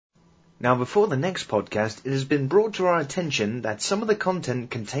Now, before the next podcast, it has been brought to our attention that some of the content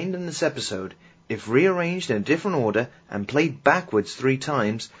contained in this episode, if rearranged in a different order and played backwards 3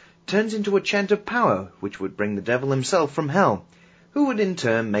 times, turns into a chant of power, which would bring the devil himself from hell, who would in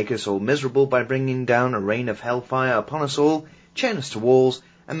turn make us all miserable by bringing down a rain of hellfire upon us all, chain us to walls,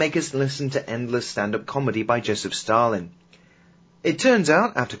 and make us listen to endless stand-up comedy by Joseph Stalin. It turns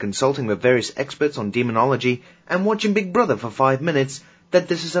out, after consulting with various experts on demonology and watching Big Brother for 5 minutes, that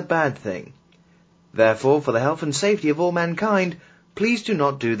this is a bad thing. Therefore, for the health and safety of all mankind, please do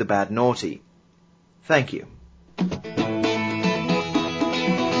not do the bad naughty. Thank you.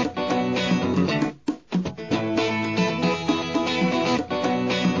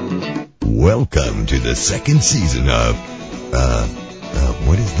 Welcome to the second season of,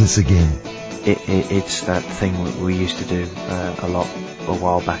 what is this again? It's that thing we used to do a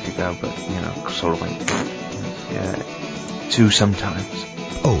while back ago, but, sort of went to sometimes.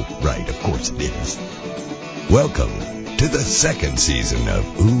 Oh, right, of course it is. Welcome to the second season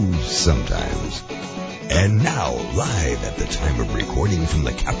of Ooh Sometimes. And now, live at the time of recording from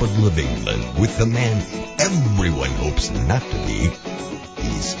the capital of England, with the man everyone hopes not to be.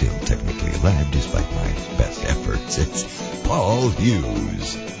 He's still technically alive despite my best efforts. It's Paul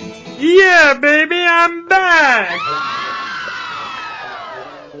Hughes. Yeah, baby, I'm back!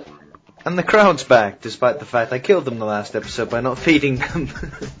 And the crowd's back, despite the fact I killed them the last episode by not feeding them.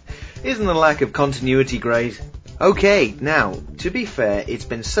 Isn't the lack of continuity great? Okay, now, to be fair, it's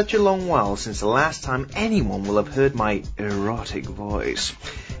been such a long while since the last time anyone will have heard my erotic voice.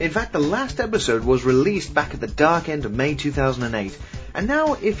 In fact, the last episode was released back at the dark end of May 2008. And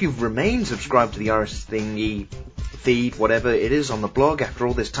now, if you've remained subscribed to the RSS thingy, feed, whatever it is on the blog after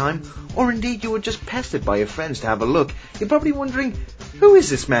all this time, or indeed you were just pestered by your friends to have a look, you're probably wondering, who is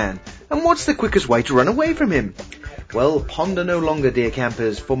this man? And what's the quickest way to run away from him? Well, ponder no longer, dear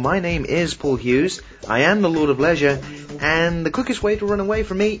campers, for my name is Paul Hughes, I am the Lord of Leisure, and the quickest way to run away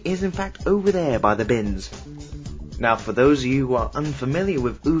from me is in fact over there by the bins. Now, for those of you who are unfamiliar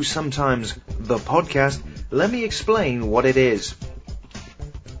with Ooh Sometimes, the podcast, let me explain what it is.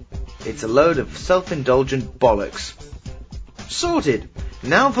 It's a load of self-indulgent bollocks. Sorted!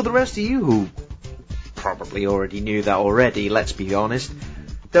 Now for the rest of you who probably already knew that already, let's be honest.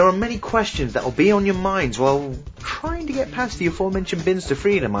 There are many questions that will be on your minds while trying to get past the aforementioned bins to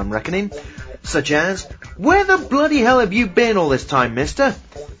freedom, I'm reckoning. Such as, where the bloody hell have you been all this time, mister?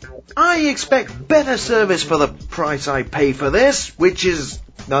 I expect better service for the price I pay for this, which is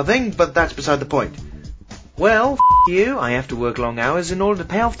nothing, but that's beside the point. Well, you, I have to work long hours in order to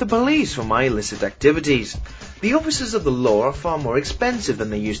pay off the police for my illicit activities. The officers of the law are far more expensive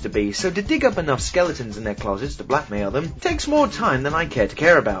than they used to be, so to dig up enough skeletons in their closets to blackmail them takes more time than I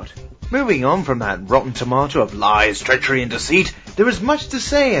care about. Moving on from that rotten tomato of lies, treachery and deceit, there is much to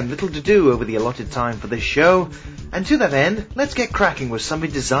say and little to do over the allotted time for this show, and to that end, let's get cracking with something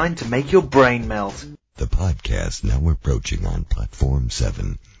designed to make your brain melt. The podcast now approaching on Platform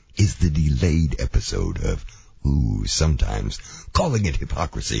 7 is the delayed episode of Ooh Sometimes, calling it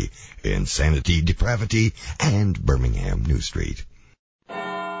hypocrisy, insanity, depravity, and Birmingham New Street.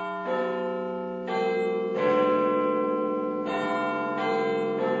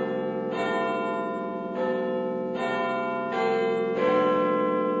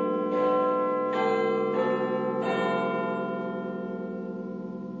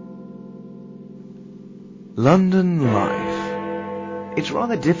 London life. It's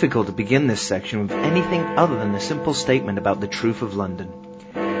rather difficult to begin this section with anything other than a simple statement about the truth of London.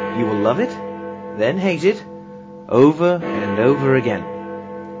 You will love it, then hate it, over and over again.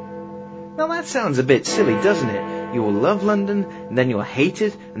 Now that sounds a bit silly, doesn't it? You will love London, and then you'll hate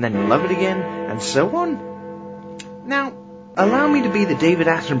it, and then you'll love it again, and so on. Now, allow me to be the David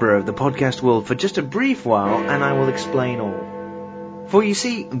Attenborough of the podcast world for just a brief while, and I will explain all. For you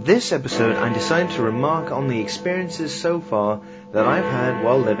see, this episode I decided to remark on the experiences so far that I've had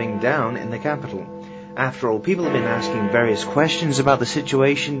while living down in the capital. After all, people have been asking various questions about the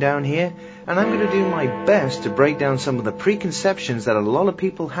situation down here, and I'm going to do my best to break down some of the preconceptions that a lot of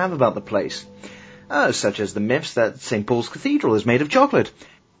people have about the place. Such as the myths that St. Paul's Cathedral is made of chocolate,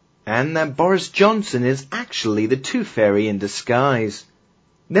 and that Boris Johnson is actually the Tooth Fairy in disguise.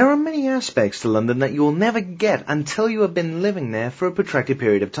 There are many aspects to London that you will never get until you have been living there for a protracted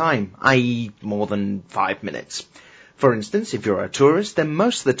period of time, i.e. more than 5 minutes. For instance, if you're a tourist, then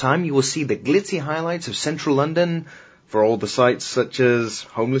most of the time you will see the glitzy highlights of central London, for all the sights such as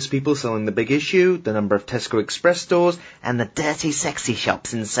homeless people selling the big issue, the number of Tesco Express stores, and the dirty sexy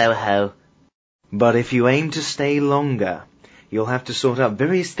shops in Soho. But if you aim to stay longer, you'll have to sort out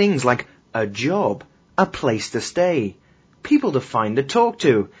various things like a job, a place to stay, people to find to talk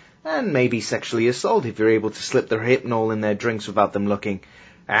to, and maybe sexually assault if you're able to slip the hypnol in their drinks without them looking,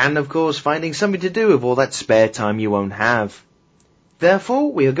 and of course finding something to do with all that spare time you won't have.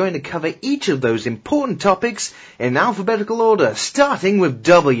 Therefore, we are going to cover each of those important topics in alphabetical order, starting with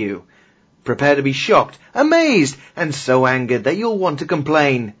W. Prepare to be shocked, amazed, and so angered that you'll want to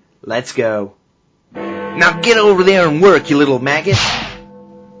complain. Let's go. Now get over there and work, you little maggot!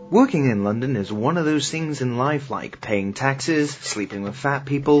 Working in London is one of those things in life like paying taxes, sleeping with fat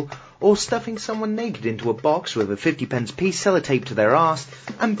people, or stuffing someone naked into a box with a 50p piece sellotaped to their arse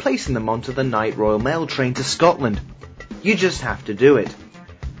and placing them onto the night Royal Mail train to Scotland. You just have to do it.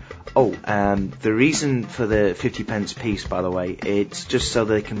 The reason for the 50p piece, by the way, it's just so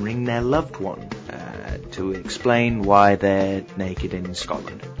they can ring their loved one to explain why they're naked in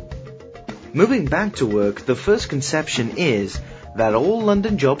Scotland. Moving back to work, the first conception is that all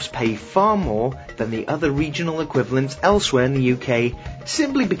London jobs pay far more than the other regional equivalents elsewhere in the UK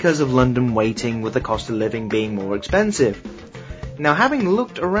simply because of London waiting with the cost of living being more expensive. Now, having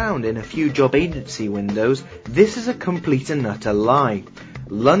looked around in a few job agency windows, this is a complete and utter lie.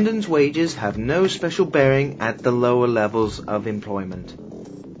 London's wages have no special bearing at the lower levels of employment.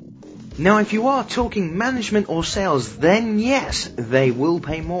 Now, if you are talking management or sales, then yes, they will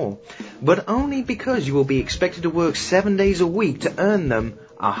pay more. But only because you will be expected to work 7 days a week to earn them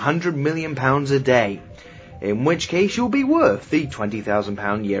 £100 million a day. In which case you'll be worth the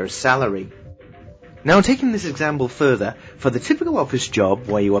 £20,000 year's salary. Now, taking this example further, for the typical office job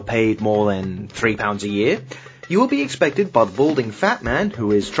where you are paid more than £3 a year, you will be expected by the balding fat man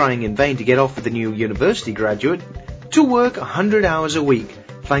who is trying in vain to get off with the new university graduate to work 100 hours a week,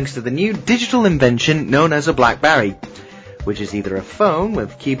 thanks to the new digital invention known as a BlackBerry, which is either a phone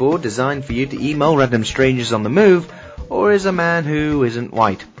with keyboard designed for you to email random strangers on the move, or is a man who isn't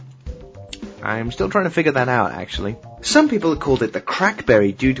white. I'm still trying to figure that out, actually. Some people have called it the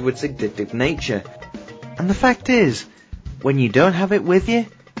Crackberry due to its addictive nature. And the fact is, when you don't have it with you,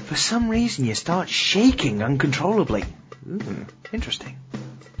 for some reason you start shaking uncontrollably. Interesting.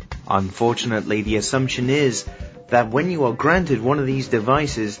 Unfortunately, the assumption is that when you are granted one of these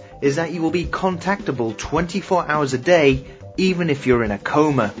devices is that you will be contactable 24 hours a day, even if you're in a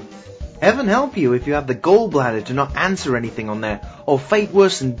coma. Heaven help you if you have the gallbladder to not answer anything on there, or fate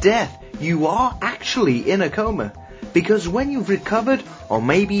worse than death, you are actually in a coma. Because when you've recovered, or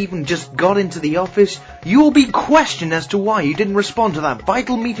maybe even just got into the office, you will be questioned as to why you didn't respond to that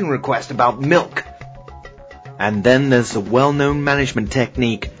vital meeting request about milk. And then there's the well-known management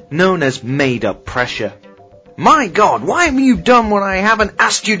technique known as made-up pressure. My God, why haven't you done what I haven't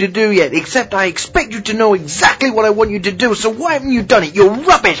asked you to do yet, except I expect you to know exactly what I want you to do, so why haven't you done it? You're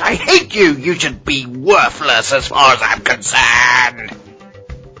rubbish, I hate you, you should be worthless as far as I'm concerned.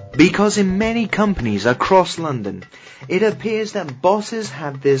 Because in many companies across London, it appears that bosses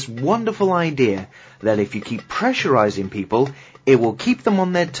have this wonderful idea that if you keep pressurizing people, it will keep them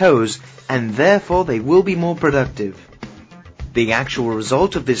on their toes, and therefore they will be more productive. The actual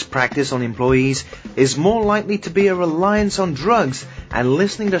result of this practice on employees is more likely to be a reliance on drugs and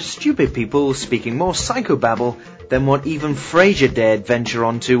listening to stupid people speaking more psychobabble than what even Frasier dared venture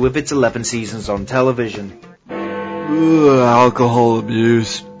onto with its 11 seasons on television. Alcohol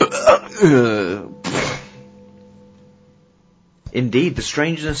abuse. Indeed, the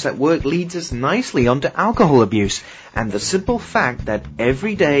strangeness at work leads us nicely onto alcohol abuse and the simple fact that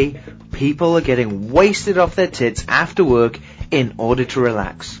every day people are getting wasted off their tits after work in order to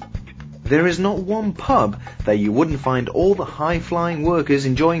relax. There is not one pub that you wouldn't find all the high-flying workers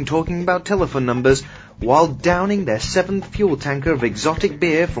enjoying talking about telephone numbers while downing their 7th fuel tanker of exotic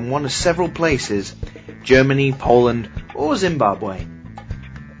beer from one of several places, Germany, Poland, or Zimbabwe.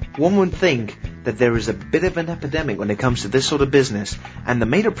 One would think that there is a bit of an epidemic when it comes to this sort of business, and the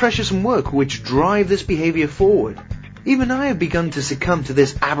made-up pressures from work which drive this behaviour forward. Even I have begun to succumb to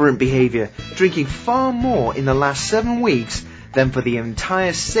this aberrant behaviour, drinking far more in the last 7 weeks than for the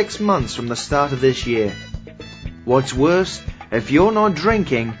entire 6 months from the start of this year. What's worse, if you're not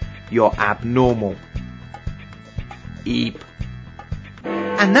drinking, you're abnormal. Eep.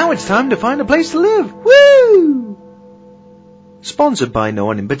 And now it's time to find a place to live. Woo! Sponsored by no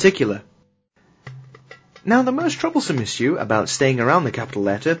one in particular. Now, the most troublesome issue about staying around the capital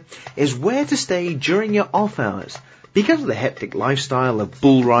letter is where to stay during your off hours. Because of the hectic lifestyle of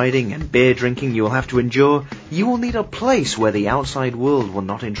bull riding and beer drinking you will have to endure, you will need a place where the outside world will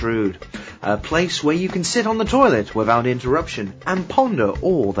not intrude. A place where you can sit on the toilet without interruption and ponder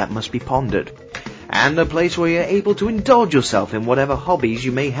all that must be pondered. And a place where you're able to indulge yourself in whatever hobbies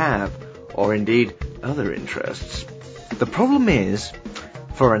you may have, or indeed other interests. The problem is,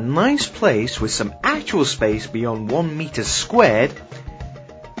 for a nice place with some actual space beyond 1 meter squared,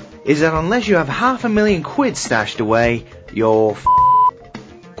 is that unless you have £500,000 stashed away, you're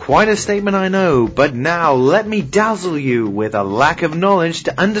Quite a statement, I know, but now let me dazzle you with a lack of knowledge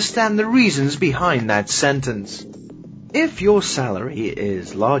to understand the reasons behind that sentence. If your salary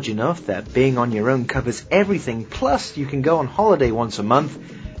is large enough that being on your own covers everything, plus you can go on holiday once a month,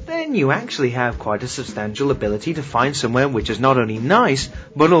 then you actually have quite a substantial ability to find somewhere which is not only nice,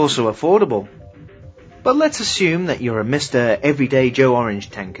 but also affordable. But let's assume that you're a Mr. Everyday Joe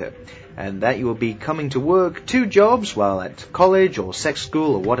Orange tanker, and that you will be coming to work 2 jobs while at college or sex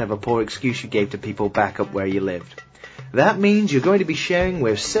school or whatever poor excuse you gave to people back up where you lived. That means you're going to be sharing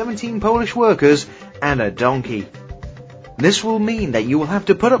with 17 Polish workers and a donkey. This will mean that you will have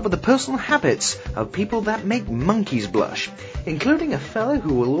to put up with the personal habits of people that make monkeys blush, including a fellow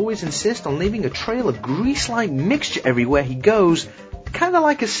who will always insist on leaving a trail of grease-like mixture everywhere he goes, kind of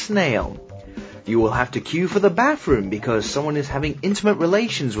like a snail. You will have to queue for the bathroom because someone is having intimate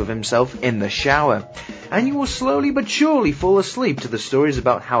relations with himself in the shower. And you will slowly but surely fall asleep to the stories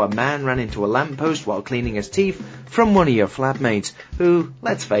about how a man ran into a lamppost while cleaning his teeth from one of your flatmates, who,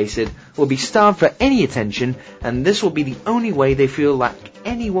 let's face it, will be starved for any attention, and this will be the only way they feel like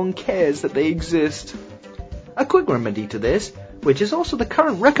anyone cares that they exist. A quick remedy to this, which is also the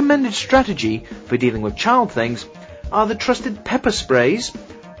current recommended strategy for dealing with child things, are the trusted pepper sprays,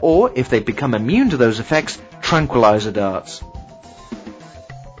 or, if they become immune to those effects, tranquilizer darts.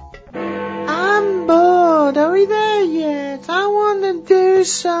 I'm bored. Are we there yet? I want to do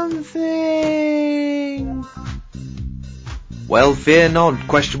something. Well, fear not,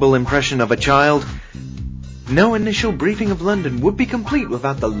 questionable impression of a child. No initial briefing of London would be complete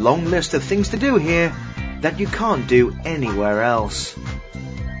without the long list of things to do here that you can't do anywhere else.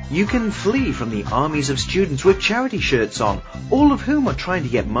 You can flee from the armies of students with charity shirts on, all of whom are trying to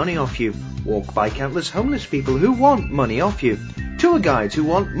get money off you, walk by countless homeless people who want money off you, tour guides who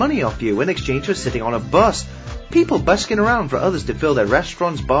want money off you in exchange for sitting on a bus, people busking around for others to fill their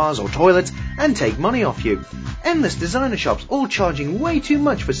restaurants, bars or toilets and take money off you, endless designer shops all charging way too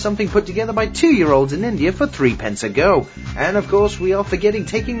much for something put together by 2-year-olds in India for 3 pence a go, and of course we are forgetting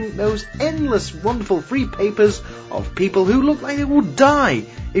taking those endless wonderful free papers of people who look like they will die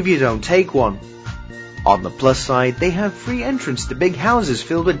if you don't take one. On the plus side, they have free entrance to big houses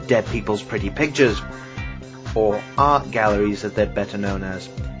filled with dead people's pretty pictures, or art galleries as they're better known as,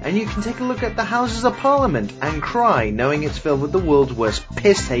 and you can take a look at the Houses of Parliament and cry knowing it's filled with the world's worst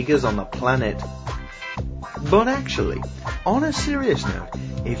piss takers on the planet. But actually, on a serious note,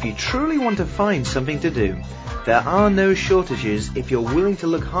 if you truly want to find something to do, there are no shortages if you're willing to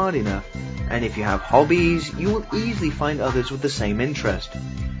look hard enough, and if you have hobbies, you will easily find others with the same interest.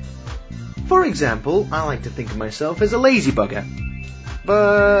 For example, I like to think of myself as a lazy bugger,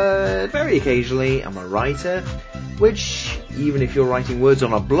 but very occasionally I'm a writer, which, even if you're writing words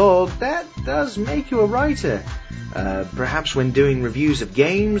on a blog, that does make you a writer. Perhaps when doing reviews of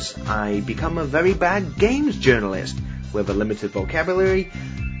games, I become a very bad games journalist with a limited vocabulary,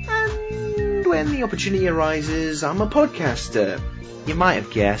 and when the opportunity arises, I'm a podcaster. You might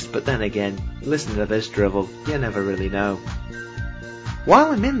have guessed, but then again, listen to this drivel, you never really know.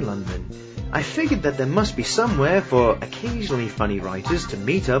 While I'm in London, I figured that there must be somewhere for occasionally funny writers to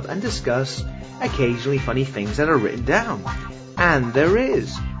meet up and discuss occasionally funny things that are written down. And there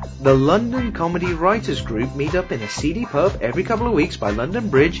is. The London Comedy Writers Group meet up in a seedy pub every couple of weeks by London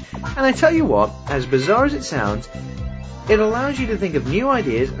Bridge, and I tell you what, as bizarre as it sounds, it allows you to think of new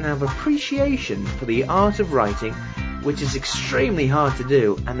ideas and have appreciation for the art of writing, which is extremely hard to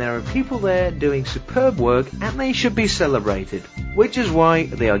do, and there are people there doing superb work and they should be celebrated, which is why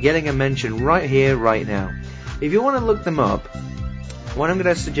they are getting a mention right here, right now. If you want to look them up, what I'm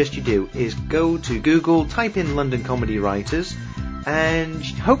going to suggest you do is go to Google, type in London Comedy Writers, and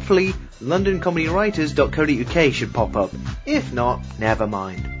hopefully londonComedyWriters.co.uk should pop up. If not, never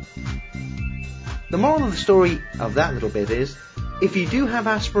mind. The moral of the story of that little bit is, if you do have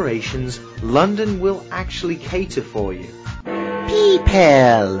aspirations, London will actually cater for you.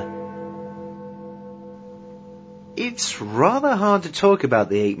 People! It's rather hard to talk about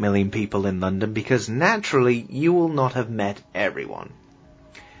the 8 million people in London because naturally you will not have met everyone.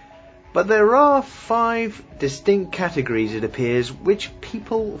 But there are 5 distinct categories, it appears, which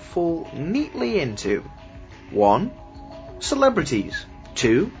people fall neatly into. 1. Celebrities.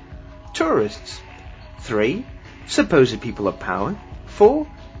 2. Tourists. 3. Supposed people of power. 4.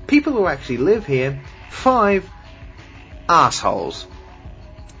 People who actually live here. 5. Arseholes.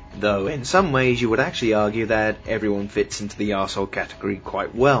 Though in some ways you would actually argue that everyone fits into the arsehole category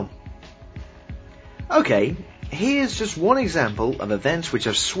quite well. Okay, here's just one example of events which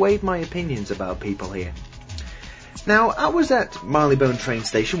have swayed my opinions about people here. Now, I was at Marylebone train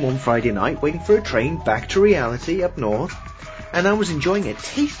station one Friday night waiting for a train back to reality up north, and I was enjoying a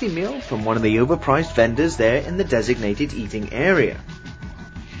tasty meal from one of the overpriced vendors there in the designated eating area.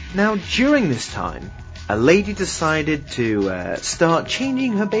 Now, during this time, a lady decided to start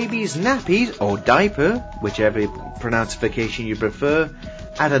changing her baby's nappies, or diaper, whichever pronunciation you prefer,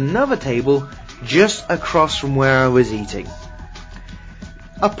 at another table just across from where I was eating.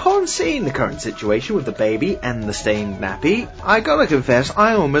 Upon seeing the current situation with the baby and the stained nappy, I gotta confess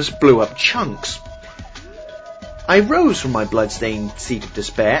I almost blew up chunks. I rose from my blood-stained seat of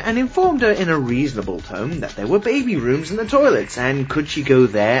despair and informed her in a reasonable tone that there were baby rooms in the toilets, and could she go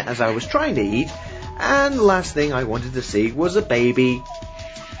there as I was trying to eat, and the last thing I wanted to see was a baby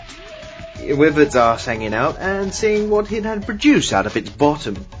with its arse hanging out and seeing what it had produced out of its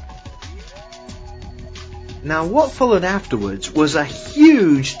bottom. Now, what followed afterwards was a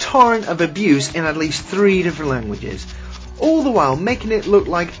huge torrent of abuse in at least 3 different languages, all the while making it look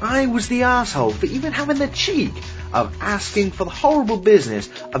like I was the arsehole for even having the cheek of asking for the horrible business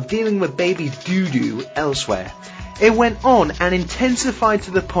of dealing with baby's doo-doo elsewhere. It went on and intensified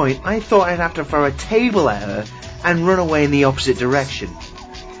to the point I thought I'd have to throw a table at her and run away in the opposite direction.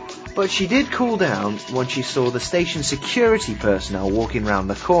 But she did cool down once she saw the station security personnel walking round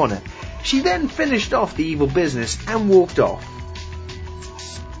the corner. She then finished off the evil business and walked off.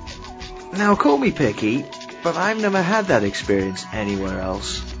 Now, call me picky, but I've never had that experience anywhere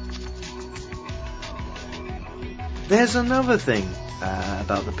else. There's another thing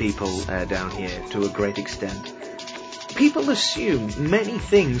about the people down here to a great extent. People assume many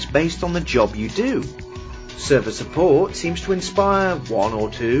things based on the job you do. Server support seems to inspire 1 or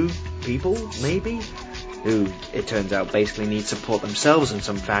 2 people, maybe, who, it turns out, basically need support themselves in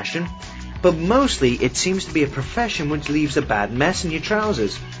some fashion. But mostly it seems to be a profession which leaves a bad mess in your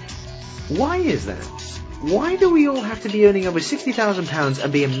trousers. Why is that? Why do we all have to be earning over £60,000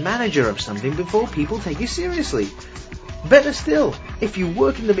 and be a manager of something before people take you seriously? Better still, if you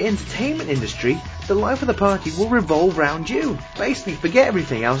work in the entertainment industry, the life of the party will revolve around you. Basically, forget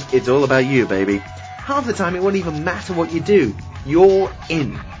everything else, it's all about you, baby. Half the time it won't even matter what you do. You're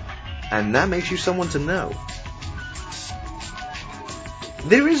in. And that makes you someone to know.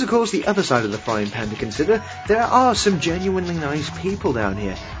 There is, of course, the other side of the frying pan to consider. There are some genuinely nice people down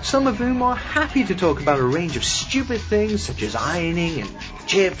here, some of whom are happy to talk about a range of stupid things such as ironing and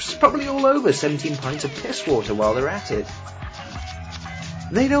chips, probably all over 17 pints of piss water while they're at it.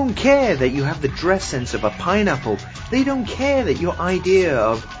 They don't care that you have the dress sense of a pineapple. They don't care that your idea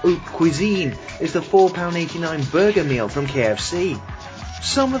of haute cuisine is the £4.89 burger meal from KFC.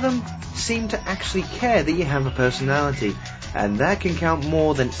 Some of them seem to actually care that you have a personality, and that can count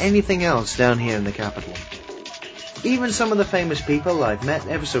more than anything else down here in the capital. Even some of the famous people I've met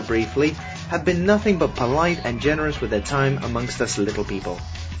ever so briefly have been nothing but polite and generous with their time amongst us little people.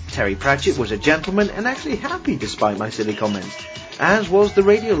 Terry Pratchett was a gentleman and actually happy despite my silly comments, as was the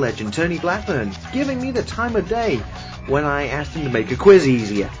radio legend Tony Blackburn, giving me the time of day when I asked him to make a quiz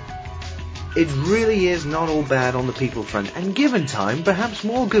easier. It really is not all bad on the people front, and given time, perhaps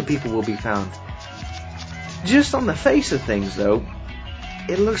more good people will be found. Just on the face of things, though,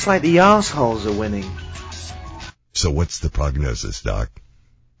 it looks like the arseholes are winning. So what's the prognosis, Doc?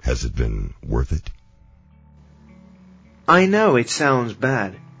 Has it been worth it? I know it sounds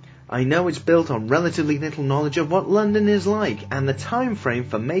bad. I know it's built on relatively little knowledge of what London is like, and the time frame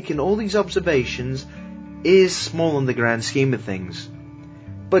for making all these observations is small in the grand scheme of things.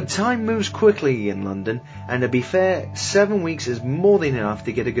 But time moves quickly in London, and to be fair, 7 weeks is more than enough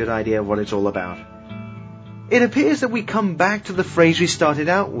to get a good idea of what it's all about. It appears that we come back to the phrase we started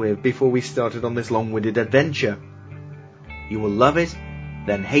out with before we started on this long-winded adventure. You will love it,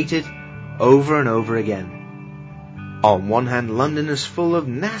 then hate it, over and over again. On one hand, London is full of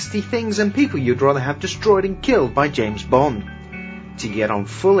nasty things and people you'd rather have destroyed and killed by James Bond. To get on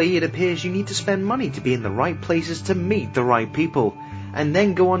fully, it appears you need to spend money to be in the right places to meet the right people, and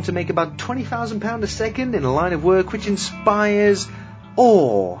then go on to make about £20,000 a second in a line of work which inspires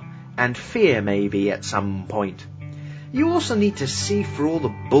awe and fear maybe at some point. You also need to see through all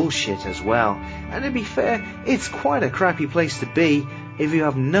the bullshit as well, and to be fair, it's quite a crappy place to be if you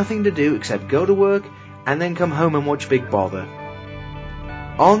have nothing to do except go to work and then come home and watch Big Bother.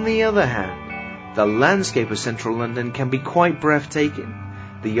 On the other hand, the landscape of central London can be quite breathtaking.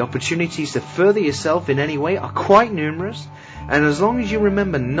 The opportunities to further yourself in any way are quite numerous, and as long as you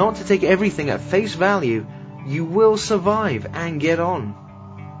remember not to take everything at face value, you will survive and get on.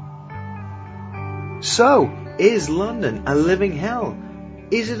 So, is London a living hell?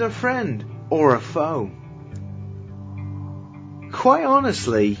 Is it a friend or a foe? Quite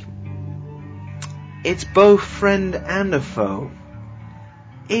honestly, it's both friend and a foe.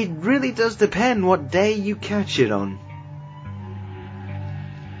 It really does depend what day you catch it on.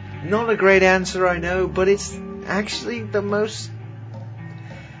 Not a great answer, I know, but it's actually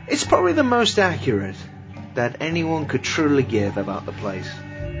it's probably the most accurate that anyone could truly give about the place.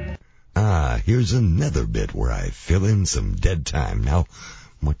 Here's another bit where I fill in some dead time. Now,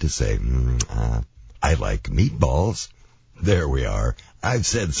 what to say? I like meatballs. There we are. I've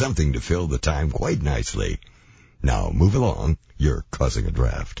said something to fill the time quite nicely. Now, move along. You're causing a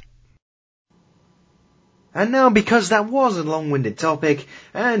draft. And now, because that was a long-winded topic,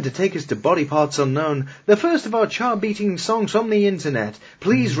 and to take us to Body Parts Unknown, the first of our chart-beating songs from the internet,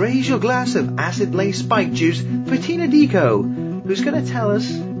 please raise your glass of acid-laced spike juice for Tina Dico, who's going to tell us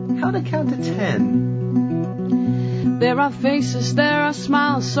how to count to 10. There are faces, there are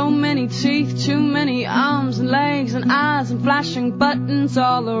smiles, so many teeth, too many arms and legs and eyes and flashing buttons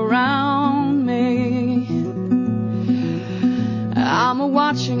all around me. I'm a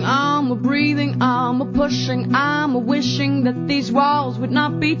watching, I'm a breathing, I'm a pushing, I'm a wishing that these walls would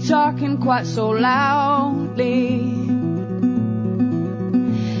not be talking quite so loudly.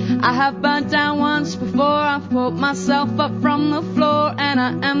 I have burnt down once before, I've pulled myself up from the floor, and I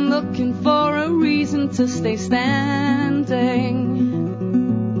am looking for a reason to stay standing.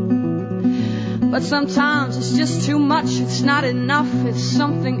 But sometimes it's just too much, it's not enough, it's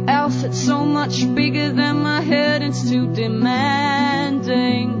something else, it's so much bigger than my head, it's too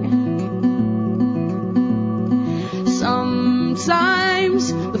demanding.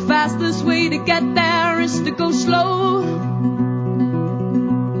 Sometimes the fastest way to get there is to go slow.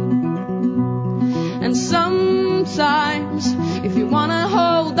 And sometimes if you wanna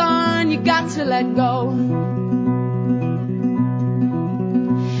hold on, you got to let go.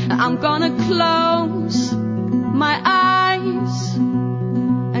 I'm gonna close my eyes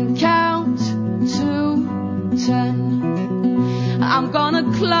and count to 10. I'm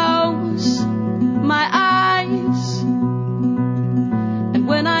gonna close my eyes, and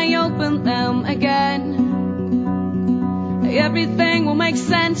when I open them again, everything will make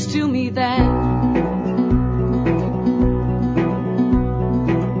sense to me then.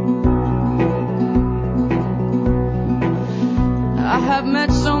 I've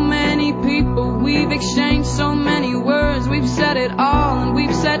met so many people, we've exchanged so many words, we've said it all and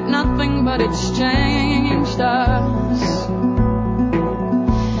we've said nothing, but it's changed us.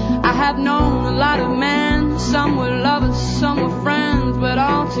 I have known a lot of men, some were lovers, some were friends, but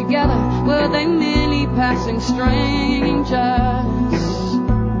all together were they merely passing strangers?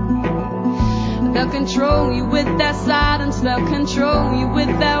 They'll control you with their silence, they'll control you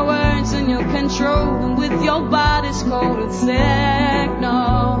with their words, and you'll control them with your body's coded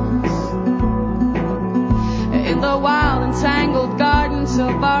signals. In the wild and tangled gardens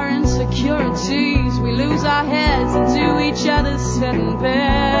of our insecurities, we lose our heads into each other's hidden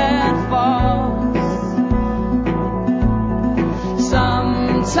pitfalls.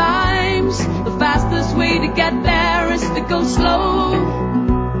 Sometimes the fastest way to get there is to go slow.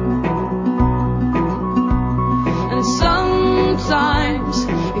 Sometimes,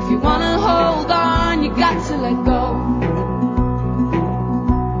 if you wanna hold on, you got to let go.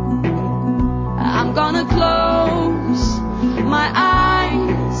 I'm gonna close my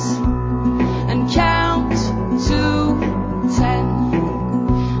eyes and count to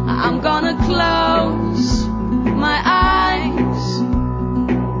 10. I'm gonna close my eyes,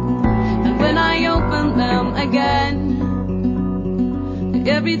 and when I open them again,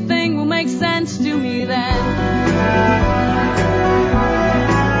 everything will make sense to me then.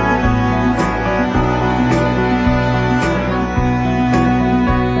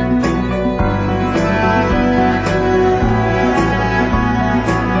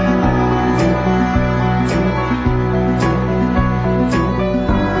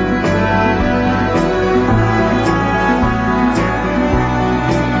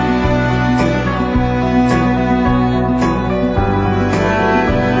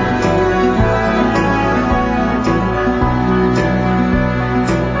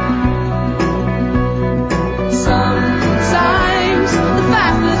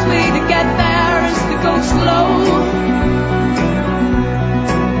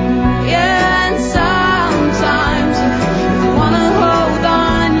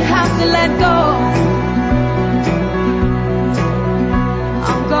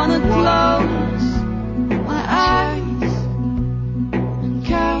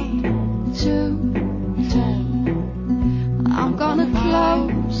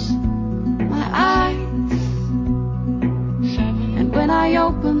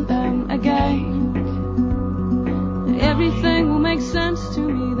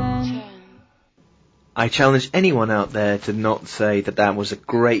 I challenge anyone out there to not say that that was a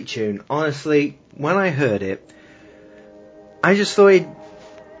great tune. Honestly, when I heard it, I just thought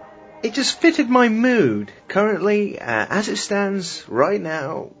it just fitted my mood currently, as it stands right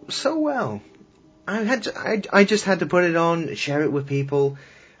now, so well. I just had to put it on, share it with people,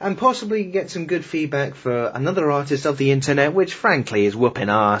 and possibly get some good feedback for another artist of the internet, which frankly is whooping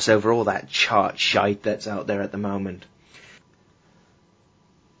arse over all that chart shite that's out there at the moment.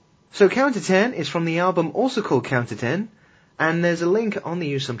 So Counter 10 is from the album also called Counter 10, and there's a link on the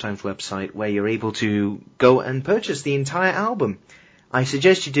Use Sometimes website where you're able to go and purchase the entire album. I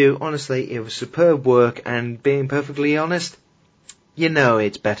suggest you do. Honestly, it was superb work, and being perfectly honest, you know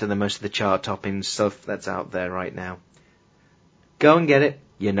it's better than most of the chart-topping stuff that's out there right now. Go and get it.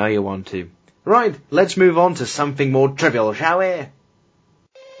 You know you want to. Right, let's move on to something more trivial, shall we?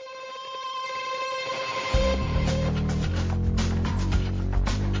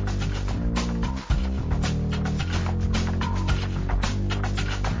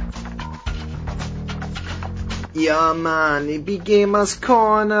 Yeah, man, it be Gamers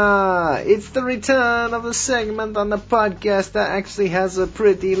Corner. It's the return of the segment on the podcast that actually has a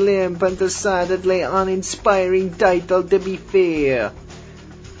pretty limp and decidedly uninspiring title, to be fair.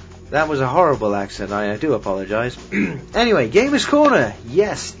 That was a horrible accent, I do apologise. Anyway, Gamers Corner.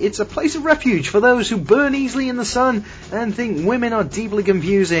 Yes, it's a place of refuge for those who burn easily in the sun and think women are deeply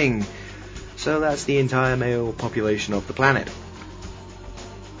confusing. So that's the entire male population of the planet.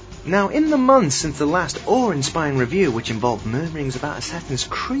 Now, in the months since the last awe-inspiring review, which involved murmurings about Assassin's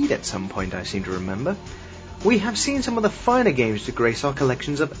Creed at some point, I seem to remember, we have seen some of the finer games to grace our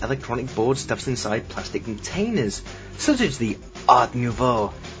collections of electronic board stuffed inside plastic containers, such as the Art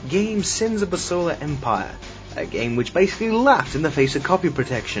Nouveau game Sins of the Solar Empire, a game which basically laughed in the face of copy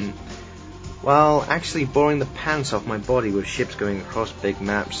protection, while actually boring the pants off my body with ships going across big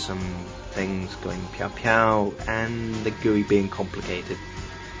maps, some things going pow-pow, and the GUI being complicated.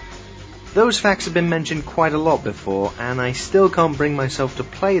 Those facts have been mentioned quite a lot before, and I still can't bring myself to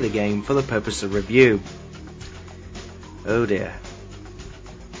play the game for the purpose of review. Oh dear.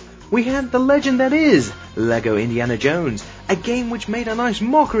 We had the legend that is Lego Indiana Jones, a game which made a nice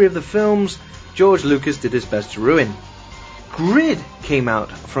mockery of the films George Lucas did his best to ruin. Grid came out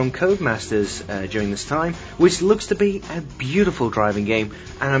from Codemasters during this time, which looks to be a beautiful driving game,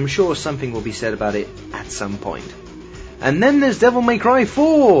 and I'm sure something will be said about it at some point. And then there's Devil May Cry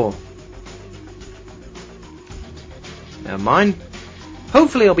 4! Never mind.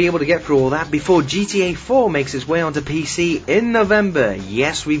 Hopefully I'll be able to get through all that before GTA 4 makes its way onto PC in November.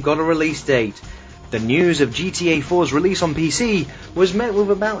 Yes, we've got a release date. The news of GTA 4's release on PC was met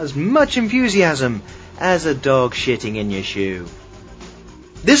with about as much enthusiasm as a dog shitting in your shoe.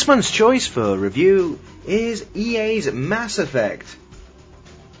 This month's choice for review is EA's Mass Effect.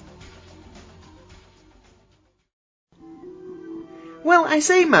 Well, I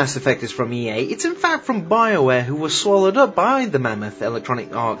say Mass Effect is from EA, it's in fact from BioWare, who was swallowed up by the mammoth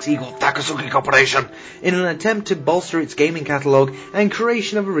Electronic Arts Eagle Takasugi Corporation in an attempt to bolster its gaming catalogue and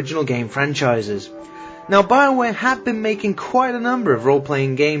creation of original game franchises. Now, BioWare had been making quite a number of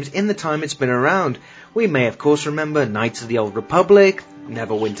role-playing games in the time it's been around. We may of course remember Knights of the Old Republic,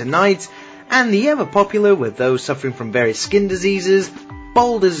 Neverwinter Nights, and the ever-popular, with those suffering from various skin diseases,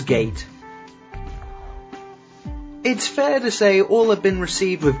 Baldur's Gate. It's fair to say all have been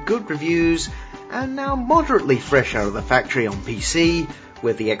received with good reviews and now moderately fresh out of the factory on PC,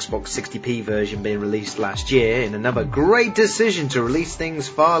 with the Xbox 60p version being released last year in another great decision to release things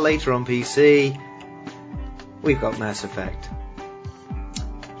far later on PC. We've got Mass Effect.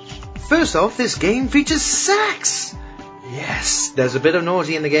 First off, this game features sax! Yes, there's a bit of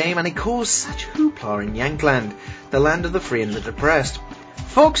naughty in the game, and it caused such hoopla in Yankland, the land of the free and the depressed.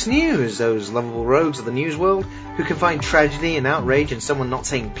 Fox News, those lovable rogues of the news world, who can find tragedy and outrage in someone not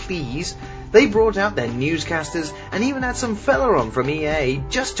saying please, they brought out their newscasters and even had some fella on from EA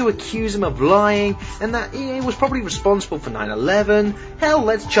just to accuse him of lying and that EA was probably responsible for 9/11. Hell,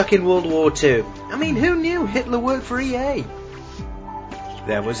 let's chuck in World War II. I mean, who knew Hitler worked for EA?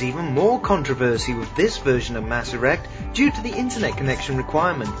 There was even more controversy with this version of Mass Effect due to the internet connection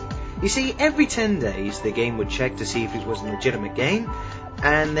requirement. You see, every 10 days the game would check to see if it was a legitimate game,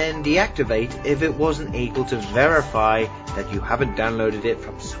 and then deactivate if it wasn't able to verify that you haven't downloaded it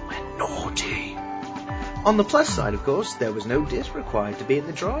from somewhere naughty. On the plus side, of course, there was no disc required to be in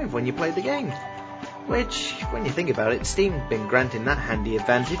the drive when you played the game. Which, when you think about it, Steam's been granting that handy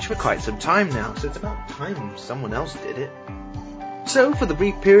advantage for quite some time now, so it's about time someone else did it. So, for the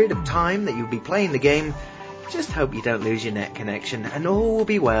brief period of time that you'll be playing the game, just hope you don't lose your net connection and all will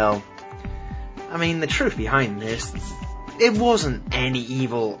be well. I mean, the truth behind this, It wasn't any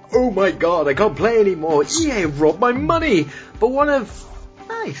evil, oh my god, I can't play anymore, EA robbed my money, but one of,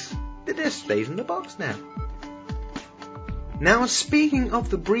 nice, the disc stays in the box now. Now, speaking of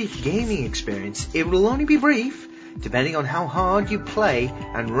the brief gaming experience, it will only be brief, depending on how hard you play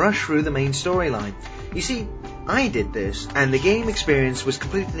and rush through the main storyline. You see, I did this, and the game experience was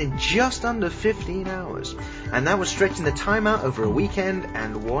completed in just under 15 hours, and that was stretching the time out over a weekend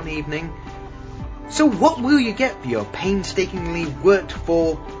and one evening. So what will you get for your painstakingly worked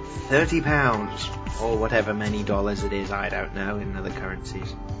for £30, or whatever many dollars it is, I don't know, in other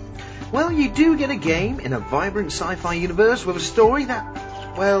currencies? Well, you do get a game in a vibrant sci-fi universe with a story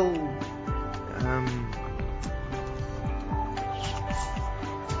that, well,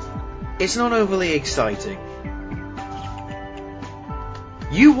 it's not overly exciting.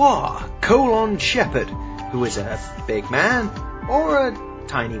 You are Colon Shepherd, who is a big man, or a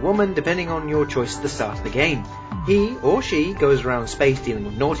tiny woman, depending on your choice at the start of the game. He or she goes around space dealing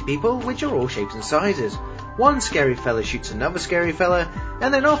with naughty people, which are all shapes and sizes. One scary fella shoots another scary fella,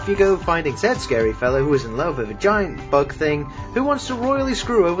 and then off you go finding said scary fella who is in love with a giant bug thing who wants to royally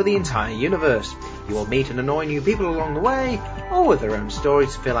screw over the entire universe. You will meet and annoy new people along the way, all with their own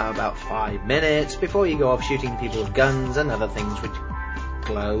stories to fill out about 5 minutes before you go off shooting people with guns and other things which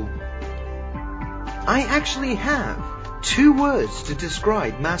glow. I actually have 2 words to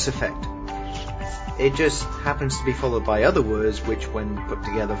describe Mass Effect. It just happens to be followed by other words which, when put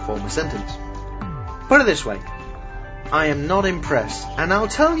together, form a sentence. Put it this way, I am not impressed, and I'll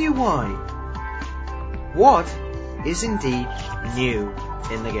tell you why. What is indeed new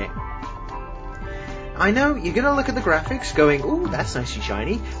in the game? I know you're going to look at the graphics going, ooh, that's nice and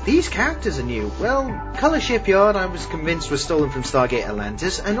shiny. These characters are new. Well, Color Shipyard I was convinced was stolen from Stargate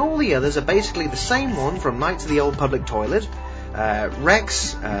Atlantis, and all the others are basically the same one from Knights of the Old Public Toilet.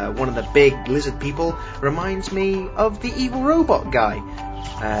 Rex, one of the big lizard people, reminds me of the evil robot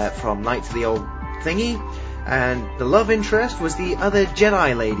guy from Knights of the Old Thingy, and the love interest was the other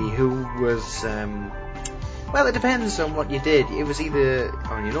Jedi lady who was... well, it depends on what you did. It was either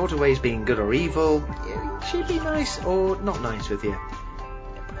on your naughty ways being good or evil. She'd be nice or not nice with you.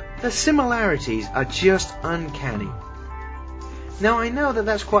 The similarities are just uncanny. Now, I know that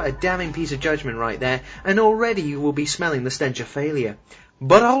that's quite a damning piece of judgment right there, and already you will be smelling the stench of failure.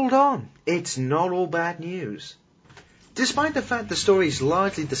 But hold on, it's not all bad news. Despite the fact the story is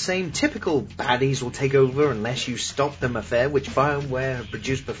largely the same, typical baddies will take over unless you stop them affair which BioWare have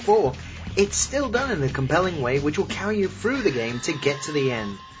produced before, it's still done in a compelling way which will carry you through the game to get to the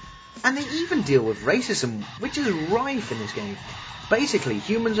end. And they even deal with racism, which is rife in this game. Basically,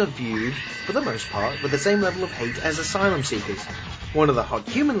 humans are viewed, for the most part, with the same level of hate as asylum seekers. One of the hot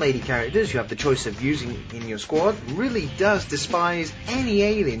human lady characters you have the choice of using in your squad really does despise any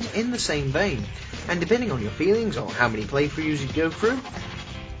aliens in the same vein. And depending on your feelings or how many playthroughs you go through,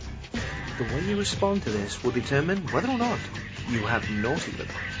 the way you respond to this will determine whether or not you have naughty them.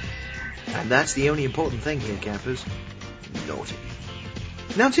 And that's the only important thing here, campers. Naughty.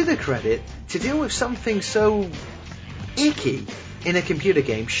 Now, to their credit, to deal with something so icky in a computer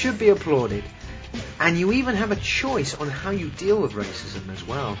game should be applauded. And you even have a choice on how you deal with racism as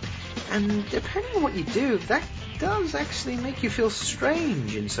well. And depending on what you do, that does actually make you feel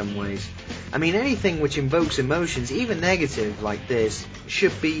strange in some ways. I mean, anything which invokes emotions, even negative like this,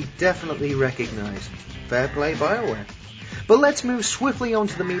 should be definitely recognised. Fair play, BioWare. But let's move swiftly on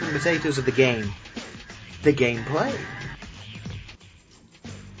to the meat and potatoes of the game. The gameplay.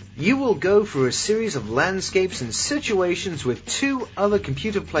 You will go through a series of landscapes and situations with 2 other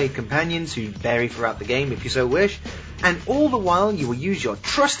computer-played companions who vary throughout the game if you so wish, and all the while you will use your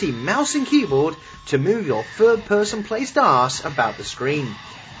trusty mouse and keyboard to move your third-person placed arse about the screen.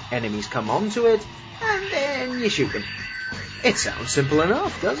 Enemies come onto it, and then you shoot them. It sounds simple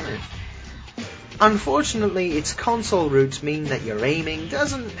enough, doesn't it? Unfortunately, its console roots mean that your aiming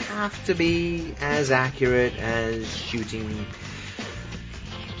doesn't have to be as accurate as shooting...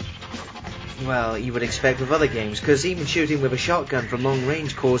 well, you would expect with other games, because even shooting with a shotgun from long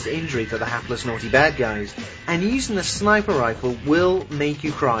range caused injury to the hapless naughty bad guys. And using a sniper rifle will make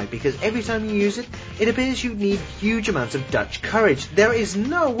you cry, because every time you use it, it appears you need huge amounts of Dutch courage. There is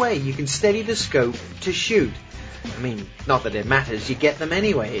no way you can steady the scope to shoot. I mean, not that it matters, you get them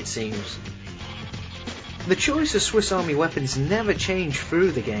anyway, it seems. The choice of Swiss Army weapons never change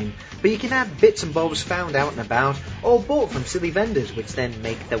through the game, but you can have bits and bobs found out and about, or bought from silly vendors, which then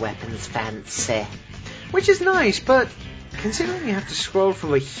make the weapons fancy. Which is nice, but considering you have to scroll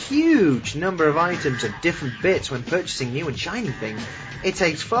through a huge number of items of different bits when purchasing new and shiny things, it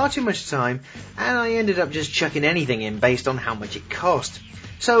takes far too much time, and I ended up just chucking anything in based on how much it cost.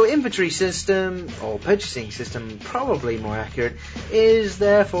 So inventory system, or purchasing system, probably more accurate, is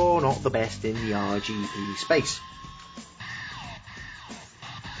therefore not the best in the RGP space.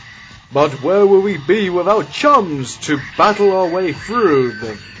 But where will we be without chums to battle our way through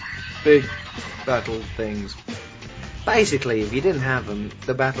the big battle things? Basically, if you didn't have them,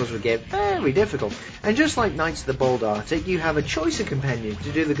 the battles would get very difficult. And just like Knights of the Bold Arctic, you have a choice of companions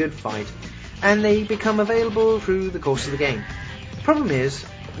to do the good fight, and they become available through the course of the game. Problem is,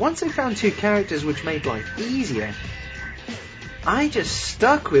 once I found 2 characters which made life easier, I just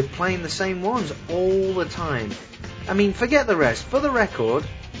stuck with playing the same ones all the time. I mean, forget the rest. For the record,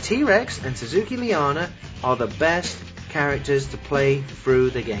 T-Rex and Suzuki Liana are the best characters to play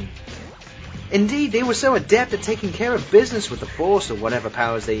through the game. Indeed, they were so adept at taking care of business with the Force or whatever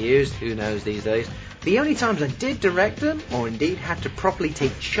powers they used, who knows these days. The only times I did direct them, or indeed had to properly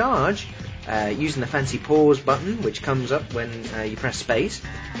take charge, using the fancy pause button, which comes up when you press space,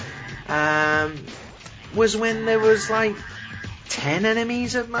 was when there was like 10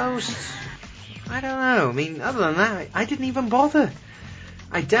 enemies at most. I don't know, I mean, other than that, I didn't even bother.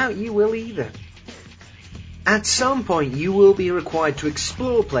 I doubt you will either. At some point, you will be required to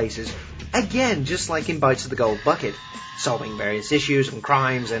explore places, again, just like in Bites of the Gold Bucket, solving various issues and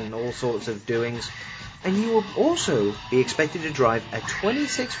crimes and all sorts of doings. And you will also be expected to drive a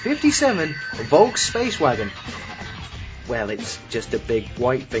 2657 Volk Space Wagon. Well, it's just a big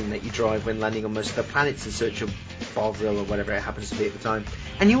white thing that you drive when landing on most of the planets in search of Bovril or whatever it happens to be at the time.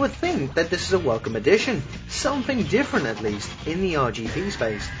 And you would think that this is a welcome addition, something different at least, in the RGP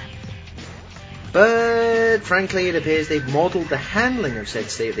space. But frankly, it appears they've modelled the handling of said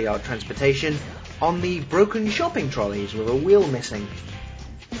state-of-the-art transportation on the broken shopping trolleys with a wheel missing.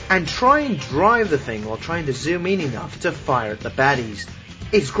 And try and drive the thing while trying to zoom in enough to fire at the baddies.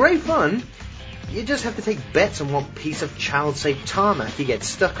 It's great fun. You just have to take bets on what piece of child-safe tarmac you get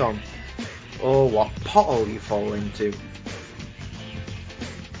stuck on, or what pothole you fall into.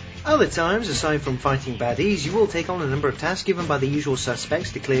 Other times, aside from fighting baddies, you will take on a number of tasks given by the usual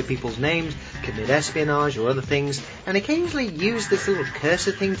suspects to clear people's names, commit espionage or other things, and occasionally use this little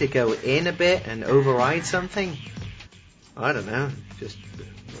cursor thing to go in a bit and override something. I don't know,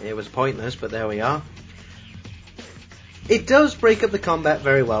 it was pointless, but there we are. It does break up the combat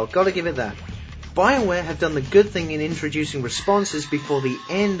very well, gotta give it that. BioWare have done the good thing in introducing responses before the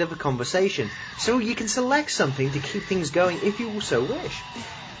end of a conversation, so you can select something to keep things going if you so wish.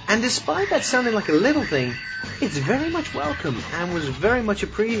 And despite that sounding like a little thing, it's very much welcome and was very much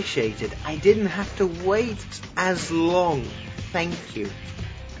appreciated. I didn't have to wait as long. Thank you.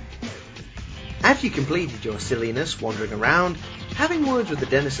 After you completed your silliness wandering around, having words with the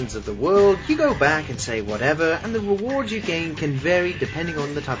denizens of the world, you go back and say whatever, and the rewards you gain can vary depending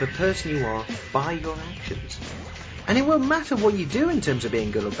on the type of person you are by your actions. And it won't matter what you do in terms of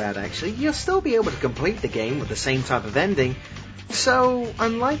being good or bad actually, you'll still be able to complete the game with the same type of ending. So,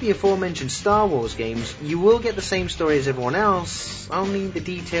 unlike the aforementioned Star Wars games, you will get the same story as everyone else, only the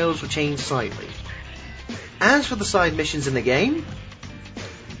details will change slightly. As for the side missions in the game,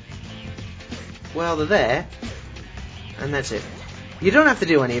 well, they're there, and that's it. You don't have to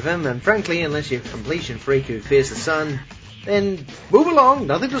do any of them, and frankly, unless you're a completion freak who fears the sun, then move along,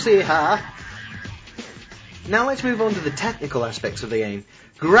 nothing to see, ha! Now let's move on to the technical aspects of the game.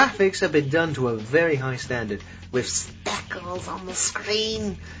 Graphics have been done to a very high standard, with speckles on the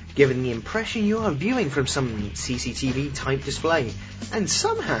screen, giving the impression you are viewing from some CCTV type display, and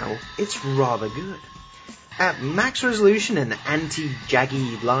somehow it's rather good. At max resolution and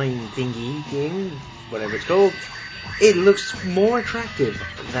anti-jaggy line thingy thing, whatever it's called, it looks more attractive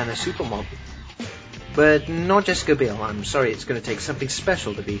than a supermodel. But not Jessica Biel, I'm sorry, it's going to take something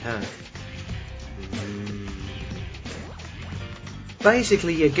special to beat her.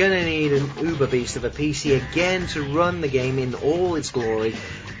 Basically, you're going to need an uber beast of a PC again to run the game in all its glory,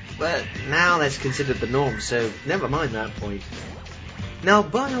 but now that's considered the norm, so never mind that point. Now,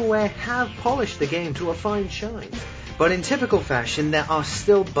 BioWare have polished the game to a fine shine, but in typical fashion there are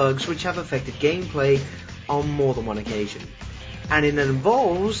still bugs which have affected gameplay on more than one occasion. And it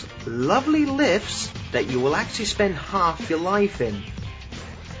involves lovely lifts that you will actually spend half your life in.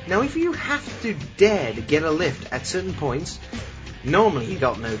 Now, if you have to dare to get a lift at certain points, normally you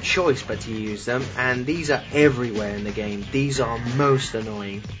got no choice but to use them, and these are everywhere in the game. These are most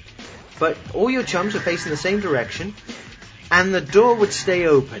annoying. But all your chums are facing the same direction, and the door would stay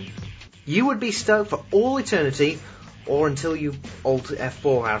open. You would be stuck for all eternity, or until you Alt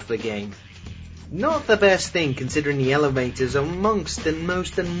F4 out of the game. Not the best thing considering the elevators are amongst the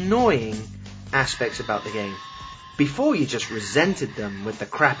most annoying aspects about the game. Before you just resented them with the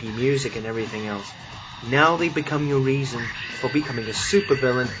crappy music and everything else. Now they become your reason for becoming a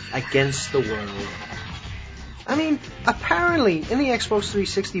supervillain against the world. I mean, apparently in the Xbox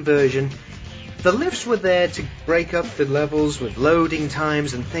 360 version, the lifts were there to break up the levels with loading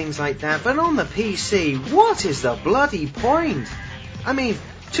times and things like that, but on the PC, what is the bloody point? I mean,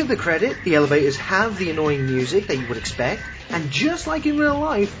 to the credit, the elevators have the annoying music that you would expect, and just like in real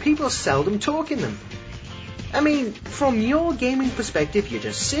life, people seldom talk in them. I mean, from your gaming perspective, you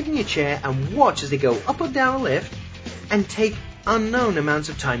just sit in your chair and watch as they go up or down a lift and take unknown amounts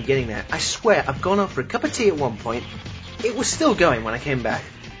of time getting there. I swear, I've gone off for a cup of tea at one point. It was still going when I came back.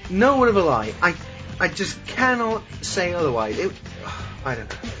 No word of a lie. I just cannot say otherwise. I don't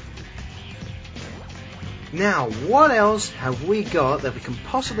know. Now, what else have we got that we can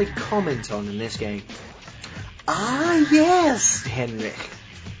possibly comment on in this game? Ah, yes, Henrik.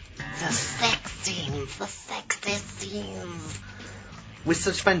 the sexy scenes. With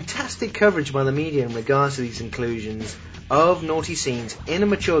such fantastic coverage by the media in regards to these inclusions of naughty scenes in a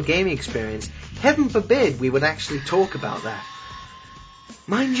mature gaming experience, heaven forbid we would actually talk about that.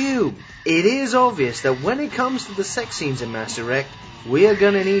 Mind you, it is obvious that when it comes to the sex scenes in Mass Effect, we are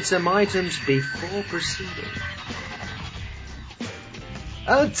going to need some items before proceeding.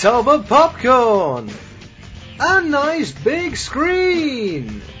 A tub of popcorn! A nice big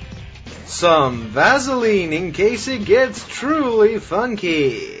screen! Some Vaseline in case it gets truly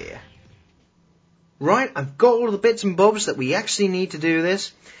funky. Right, I've got all the bits and bobs that we actually need to do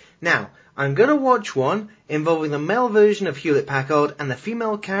this. Now, I'm going to watch one involving the male version of Hewlett-Packard and the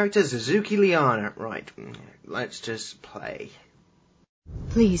female character Suzuki Liana. Right, let's just play.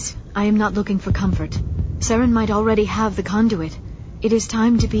 Please, I am not looking for comfort. Saren might already have the conduit. It is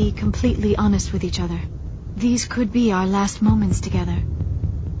time to be completely honest with each other. These could be our last moments together.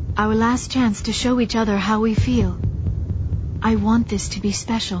 Our last chance to show each other how we feel. I want this to be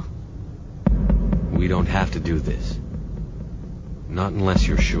special. We don't have to do this. Not unless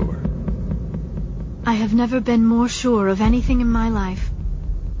you're sure. I have never been more sure of anything in my life.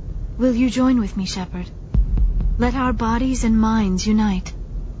 Will you join with me, Shepard? Let our bodies and minds unite.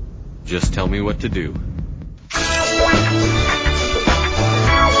 Just tell me what to do.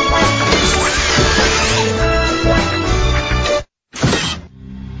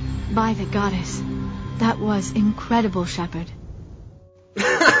 By the goddess. That was incredible, Shepard.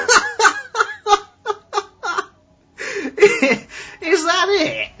 Is that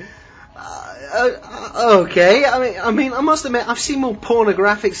it? Okay, I mean, I must admit, I've seen more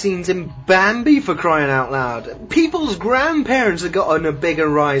pornographic scenes in Bambi, for crying out loud. People's grandparents have gotten a bigger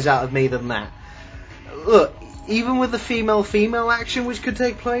rise out of me than that. Look, even with the female-female action which could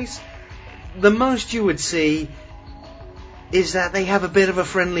take place, the most you would see is that they have a bit of a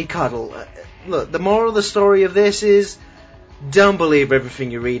friendly cuddle. Look, the moral of the story of this is, don't believe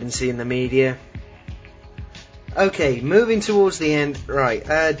everything you read and see in the media. Okay, moving towards the end. Right,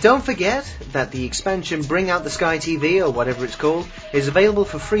 don't forget that the expansion Bring Out the Sky TV, or whatever it's called, is available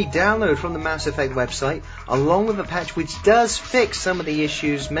for free download from the Mass Effect website, along with a patch which does fix some of the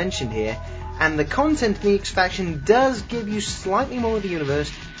issues mentioned here, and the content in the expansion does give you slightly more of the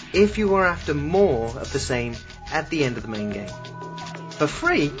universe if you are after more of the same at the end of the main game. For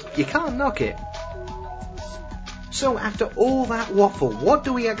free, you can't knock it. So after all that waffle, what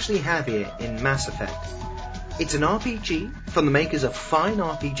do we actually have here in Mass Effect? It's an RPG from the makers of fine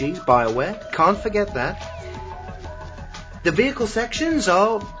RPGs, BioWare, can't forget that. The vehicle sections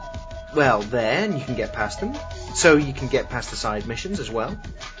are, well, there, and you can get past them, so you can get past the side missions as well.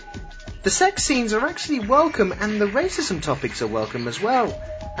 The sex scenes are actually welcome, and the racism topics are welcome as well.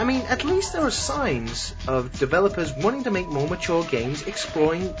 I mean, at least there are signs of developers wanting to make more mature games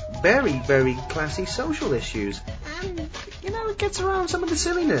exploring very, very classy social issues. And, you know, it gets around some of the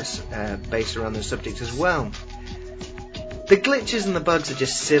silliness based around the subject as well. The glitches and the bugs are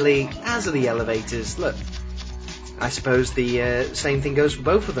just silly, as are the elevators. Look, I suppose the same thing goes for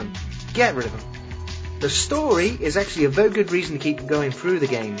both of them. Get rid of them. The story is actually a very good reason to keep going through the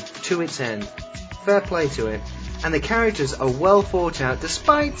game to its end. Fair play to it. And the characters are well thought out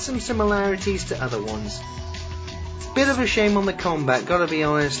despite some similarities to other ones. Bit of a shame on the combat, gotta be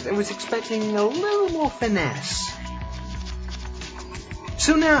honest. I was expecting a little more finesse.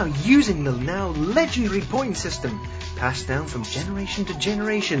 So now, using the now legendary point system, passed down from generation to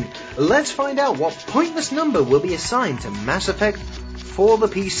generation, let's find out what pointless number will be assigned to Mass Effect for the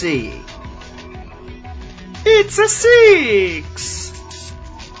PC. It's a 6!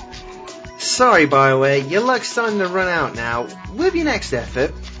 Sorry, BioWare, your luck's starting to run out now. With your next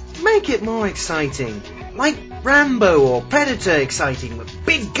effort, Make it more exciting. Like Rambo or Predator exciting with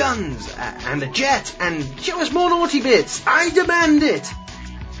big guns and a jet, and show us more naughty bits. I demand it.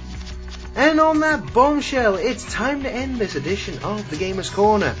 And on that bombshell, it's time to end this edition of the Gamers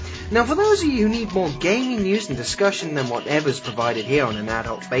Corner. Now, for those of you who need more gaming news and discussion than whatever's provided here on an ad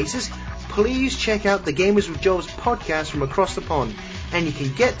hoc basis, please check out the Gamers with Jobs podcast from across the pond, and you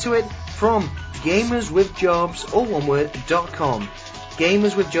can get to it from gamerswithjobs.com,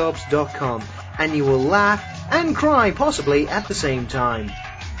 gamerswithjobs.com, and you will laugh and cry possibly at the same time.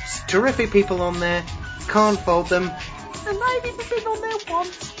 It's terrific people on there, can't fault them, and I've even been on there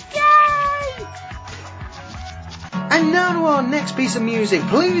once. Yay! And now to our next piece of music.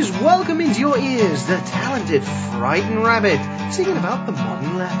 Please welcome into your ears the talented Frightened Rabbit singing about the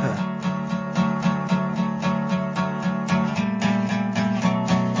modern leper.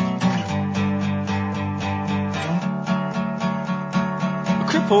 A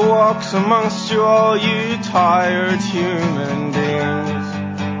cripple walks amongst you, all you tired human beings.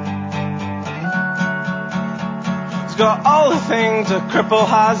 He's got all the things a cripple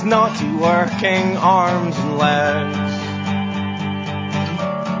has, not two working arms and legs.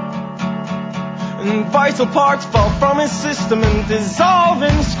 And vital parts fall from his system and dissolve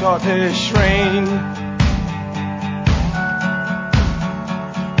in Scottish rain.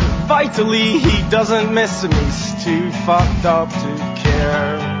 But vitally he doesn't miss him, he's too fucked up to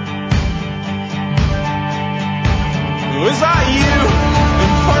care. Was that you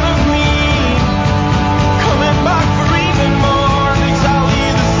in front of me? Coming back for even more, exactly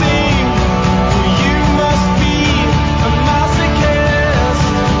the same. You must be a masochist.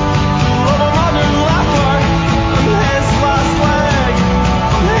 Love a modern leper on his last leg,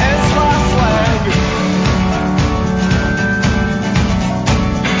 on his last leg.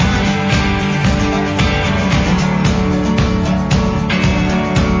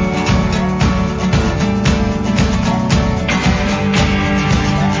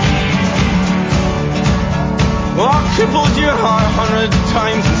 Well, I crippled your heart 100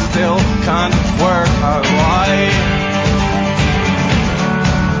 times and still can't work out why.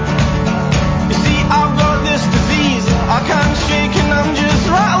 You see, I've got this disease I can't shake and I'm just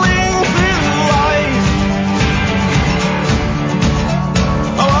rattling through life.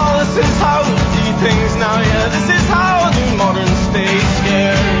 Oh, well, this is how we do things now, yeah, this is how the modern stay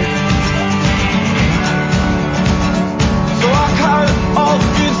scared. So I cut all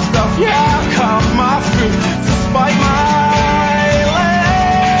the good stuff, yeah, I cut off my food to spite my leg.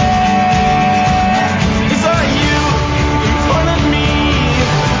 Is that you in front of me?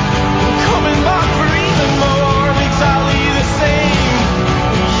 Coming back for even more, exactly the same.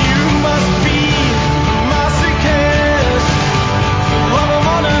 You must be a masochist. Love a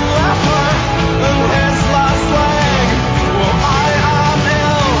modern leper and his last leg. Well, I am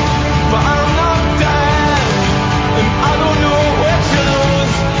ill, but I'm not dead. And I don't know which of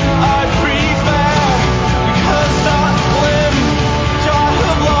those I prefer, because that limb which I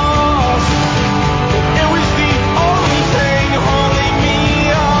have lost, it was the only thing holding me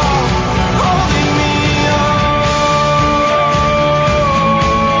up, holding me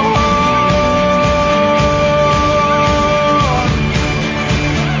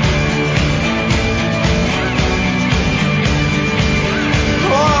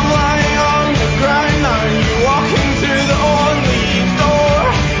Oh, I'm lying on the ground now, and you're walking through the only door.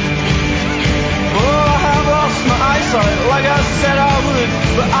 Oh, I have lost my eyesight, like I said I would,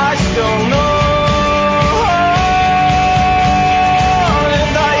 but I still know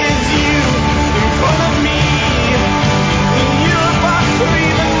that is you in front of me. And you're back for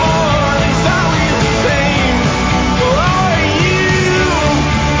even more, exactly the same. Well, are you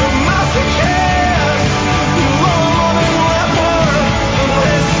a masochist? Love a modern leper and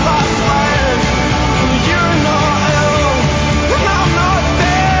his last leg. You're not ill, and I'm not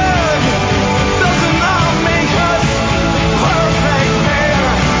dead. Doesn't that make us the perfect pair?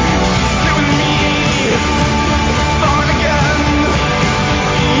 You and me, start again.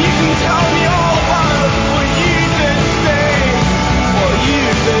 You can tell me all about what you did today, what you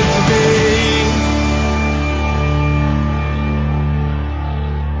did today.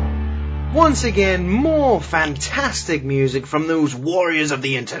 Once again, more fantastic music from those warriors of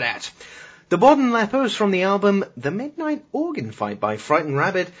the internet. The Modern Lepers from the album The Midnight Organ Fight by Frightened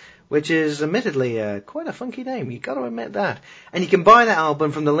Rabbit, which is admittedly quite a funky name, you gotta admit that. And you can buy that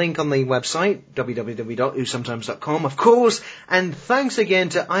album from the link on the website, www.whosometimes.com, of course, and thanks again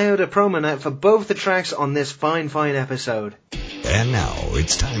to Iota Promonet for both the tracks on this fine, fine episode. And now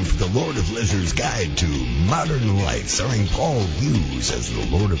it's time for the Lord of Leisure's Guide to Modern Life, starring Paul Hughes as the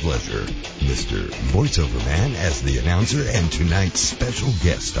Lord of Leisure, Mr. Voiceover Man as the announcer, and tonight's special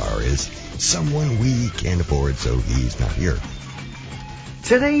guest star is someone we can't afford, so he's not here.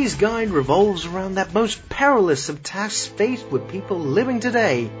 Today's guide revolves around that most perilous of tasks faced with people living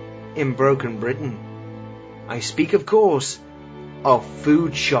today in broken Britain. I speak, of course, of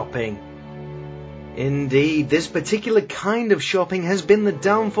food shopping. Indeed, this particular kind of shopping has been the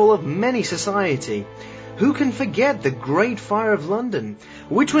downfall of many society. Who can forget the Great Fire of London,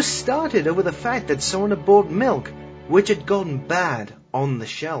 which was started over the fact that someone had bought milk which had gotten bad on the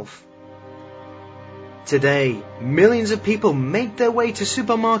shelf? Today, millions of people make their way to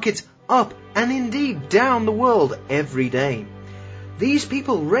supermarkets up and indeed down the world every day. These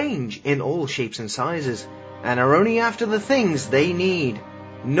people range in all shapes and sizes and are only after the things they need.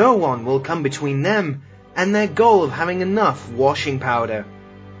 No one will come between them and their goal of having enough washing powder.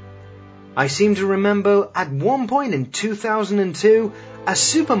 I seem to remember at one point in 2002, a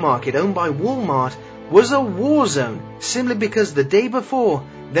supermarket owned by Walmart was a war zone simply because the day before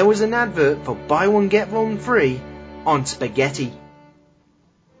there was an advert for buy one get one free on spaghetti.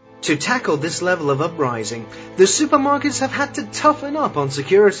 To tackle this level of uprising, the supermarkets have had to toughen up on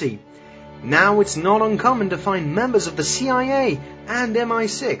security. Now it's not uncommon to find members of the CIA and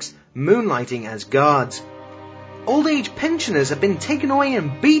MI6 moonlighting as guards. Old age pensioners have been taken away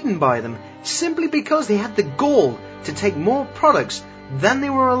and beaten by them simply because they had the gall to take more products than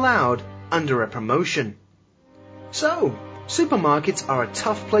they were allowed under a promotion. So, supermarkets are a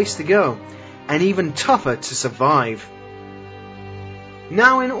tough place to go, and even tougher to survive.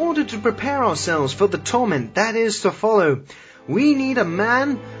 Now, in order to prepare ourselves for the torment that is to follow, we need a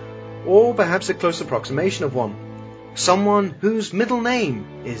man, or perhaps a close approximation of one. Someone whose middle name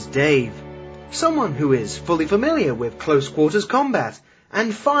is Dave. Someone who is fully familiar with close quarters combat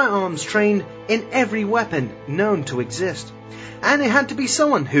and firearms trained in every weapon known to exist. And it had to be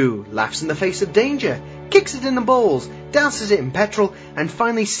someone who laughs in the face of danger, kicks it in the balls, douses it in petrol, and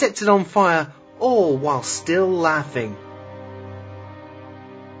finally sets it on fire, all while still laughing.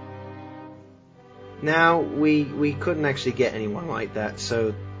 Now, we couldn't actually get anyone like that,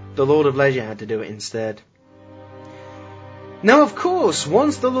 so the Lord of Leisure had to do it instead. Now, of course,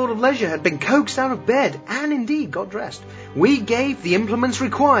 once the Lord of Leisure had been coaxed out of bed and indeed got dressed, we gave the implements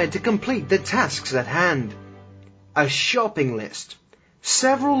required to complete the tasks at hand. A shopping list,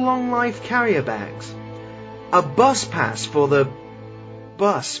 several long life carrier bags, a bus pass for the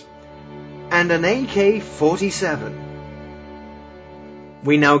bus, and an AK-47.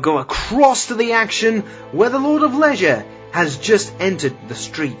 We now go across to the action where the Lord of Leisure has just entered the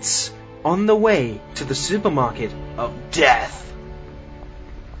streets on the way to the supermarket of death.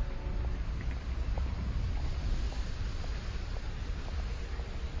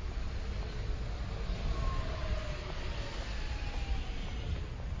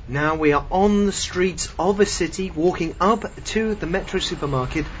 Now we are on the streets of a city, walking up to the Metro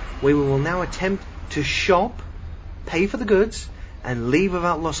supermarket, where we will now attempt to shop, pay for the goods, and leave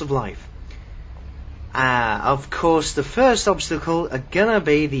without loss of life. Of course, the first obstacle are gonna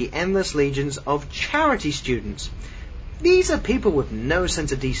be the endless legions of charity students. These are people with no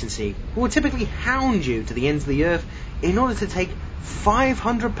sense of decency, who will typically hound you to the ends of the earth in order to take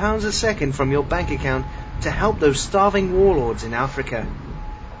 £500 a second from your bank account to help those starving warlords in Africa.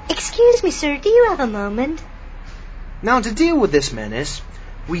 Excuse me, sir, do you have a moment? Now, to deal with this menace,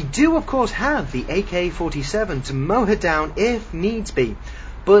 we do of course have the AK-47 to mow her down if needs be,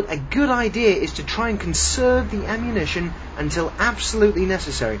 but a good idea is to try and conserve the ammunition until absolutely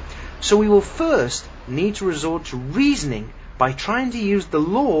necessary. So we will first need to resort to reasoning by trying to use the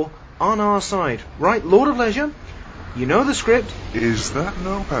law on our side. Right, Lord of Leisure? You know the script. Is that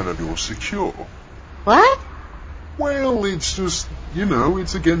notepad of yours secure? What? Well, it's just,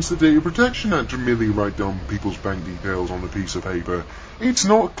 it's against the Data Protection Act to merely write down people's bank details on a piece of paper. It's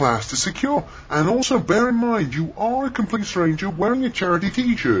not classed as secure. And also bear in mind, you are a complete stranger wearing a charity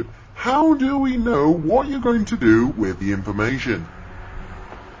t-shirt. How do we know what you're going to do with the information?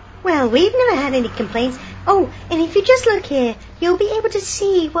 Well, we've never had any complaints. Oh, and if you just look here, you'll be able to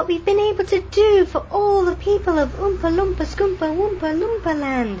see what we've been able to do for all the people of Oompa Loompa Skoompa Woompa Loompa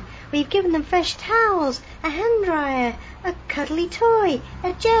Land. We've given them fresh towels, a hand dryer, a cuddly toy,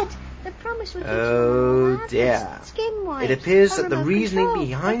 a jet. The promise will Oh dear. Skin white, It appears that the remote reasoning control,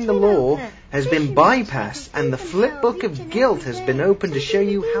 behind a the tin law opener, has been vision bypassed, aids, and the sleep flip and book health of each guilt and has every been day. opened to Some show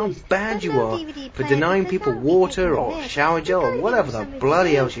you how DVDs, bad there's you no are DVD for player, denying there's people no water DVD or player. shower gel or We've whatever gotta the give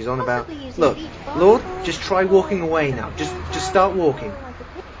bloody hell some she's on about. possibly using Look, beach Lord, volleyball, just try walking away now. Just start walking.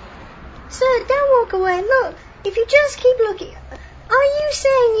 Sir, don't walk away. Look, if you just keep looking. Are you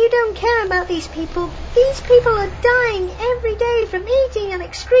saying you don't care about these people? These people are dying every day from eating and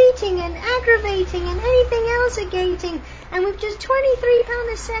excreting and aggravating and anything else agating. And with just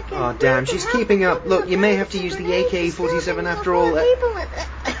 £23 a second... Oh, damn, she's keeping up. Look, you may have to use the AK-47 after all. No,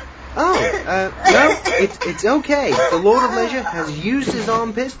 it's okay. The Lord of Leisure has used his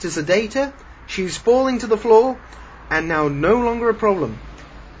armpits to sedate her. She's falling to the floor, and now no longer a problem.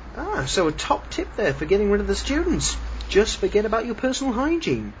 Ah, so a top tip there for getting rid of the students. Just forget about your personal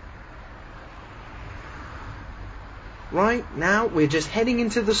hygiene. Right, now we're just heading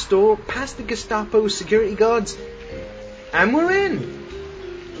into the store, past the Gestapo security guards, and we're in.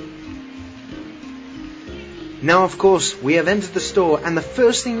 Now, of course, we have entered the store, and the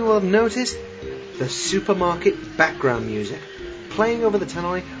first thing you will have noticed, the supermarket background music, playing over the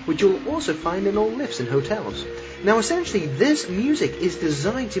tannoy, which you'll also find in all lifts and hotels. Now, essentially, this music is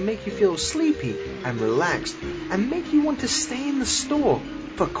designed to make you feel sleepy and relaxed, and make you want to stay in the store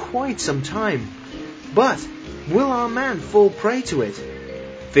for quite some time. But will our man fall prey to it?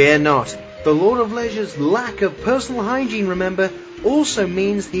 Fear not. The Lord of Leisure's lack of personal hygiene, remember, also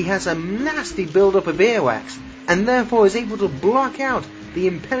means he has a nasty build-up of earwax, and therefore is able to block out the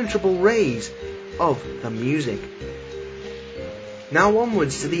impenetrable rays of the music. Now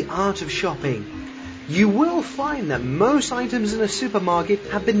onwards to the art of shopping. You will find that most items in a supermarket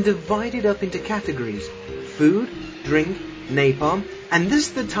have been divided up into categories: food, drink, napalm, and this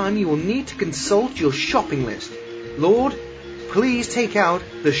is the time you will need to consult your shopping list. Lord, please take out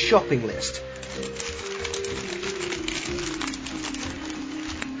the shopping list.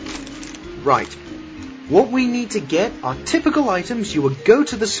 Right. What we need to get are typical items you would go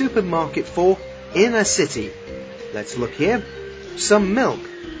to the supermarket for in a city. Let's look here. Some milk,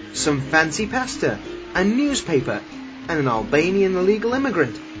 some fancy pasta, a newspaper, and an Albanian illegal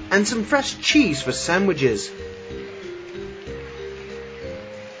immigrant, and some fresh cheese for sandwiches.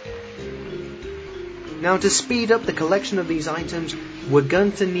 Now, to speed up the collection of these items, we're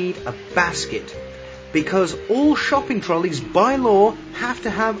going to need a basket, because all shopping trolleys by law have to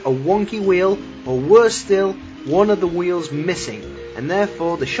have a wonky wheel, or worse still, one of the wheels missing, and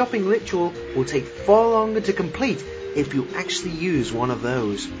therefore the shopping ritual will take far longer to complete if you actually use one of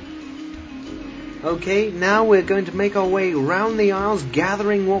those. Okay, now we're going to make our way round the aisles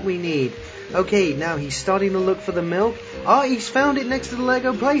gathering what we need. Okay, now he's starting to look for the milk. Ah, he's found it next to the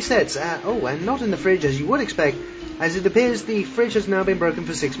Lego playsets. And not in the fridge as you would expect, as it appears the fridge has now been broken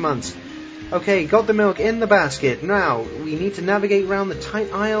for 6 months. Okay, got the milk in the basket. Now, we need to navigate round the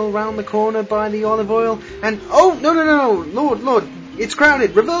tight aisle, round the corner by the olive oil, and... Oh, no, Lord, it's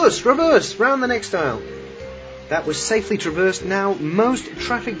crowded. Reverse, round the next aisle. That was safely traversed. Now, most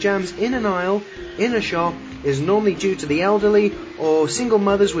traffic jams in an aisle, in a shop, is normally due to the elderly or single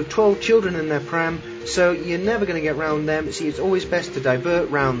mothers with 12 children in their pram, so you're never going to get round them. See, it's always best to divert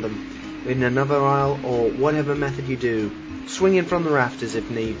round them in another aisle or whatever method you do, swinging from the rafters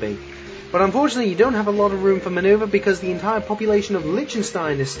if need be. But unfortunately, you don't have a lot of room for manoeuvre because the entire population of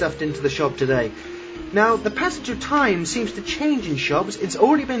Liechtenstein is stuffed into the shop today. Now, the passage of time seems to change in shops. It's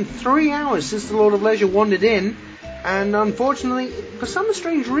already been 3 hours since the Lord of Leisure wandered in, and unfortunately, for some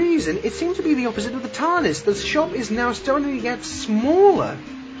strange reason, it seems to be the opposite of the TARDIS. The shop is now starting to get smaller.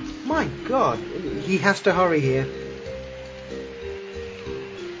 My God, he has to hurry here.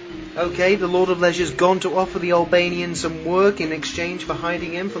 Okay, the Lord of Leisure's gone to offer the Albanian some work in exchange for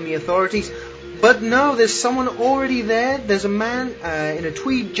hiding him from the authorities. But no, there's someone already there. There's a man in a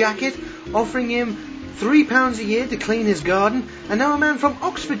tweed jacket offering him £3 a year to clean his garden. And now a man from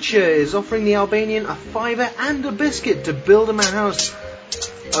Oxfordshire is offering the Albanian a £5 and a biscuit to build him a house.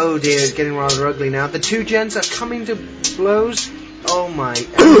 Oh dear, it's getting rather ugly now. The two gents are coming to blows. Oh my.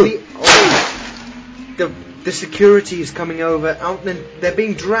 The security is coming over. They're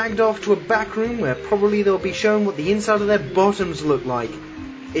being dragged off to a back room where probably they'll be shown what the inside of their bottoms look like.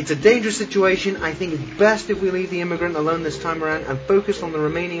 It's a dangerous situation. I think it's best if we leave the immigrant alone this time around and focus on the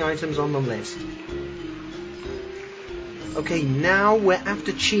remaining items on the list. Okay, now we're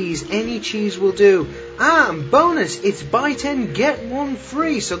after cheese. Any cheese will do. And bonus, it's buy 10, get 1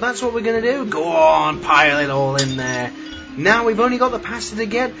 free. So that's what we're going to do. Go on, pile it all in there. Now we've only got the pasta to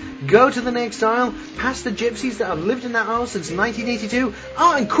get. Go to the next aisle, past the gypsies that have lived in that aisle since 1982.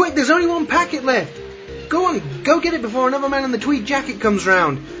 And quick, there's only 1 packet left. Go on, go get it before another man in the tweed jacket comes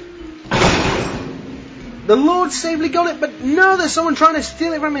round. The Lord safely got it, but no, there's someone trying to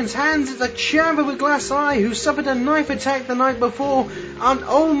steal it from his hands. It's a chap with a glass eye who suffered a knife attack the night before. And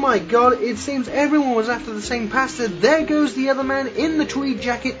oh my God, it seems everyone was after the same pasta. There goes the other man in the tweed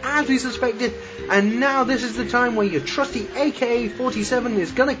jacket, as we suspected. And now this is the time where your trusty AK-47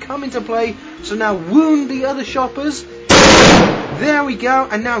 is going to come into play. So now wound the other shoppers. There we go,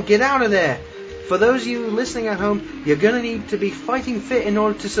 and now get out of there. For those of you listening at home, you're going to need to be fighting fit in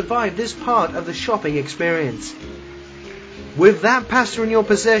order to survive this part of the shopping experience. With that pasta in your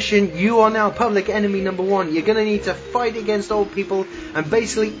possession, you are now public enemy number 1. You're going to need to fight against old people and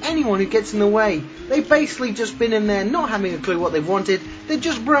basically anyone who gets in the way. They've basically just been in there not having a clue what they've wanted. They're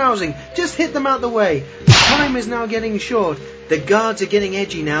just browsing. Just hit them out the way. Time is now getting short. The guards are getting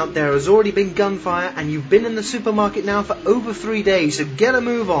edgy now. There has already been gunfire and you've been in the supermarket now for over 3 days, so get a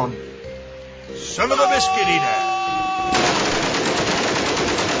move on. Son of a biscuit eater!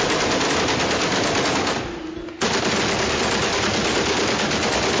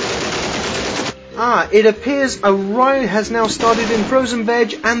 It appears a riot has now started in Frozen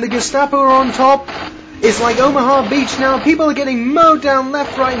Veg and the Gestapo are on top. It's like Omaha Beach now. People are getting mowed down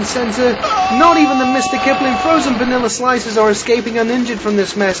left, right and centre. Not even the Mr. Kipling frozen vanilla slices are escaping uninjured from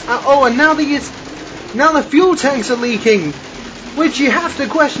this mess. And now the fuel tanks are leaking. Which you have to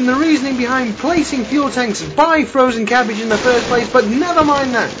question the reasoning behind placing fuel tanks by frozen cabbage in the first place, but never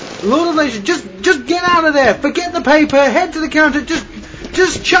mind that. Lord of Leisure, just get out of there. Forget the paper, head to the counter, just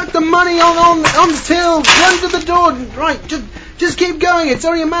chuck the money on the till, run to the door, right, just keep going, it's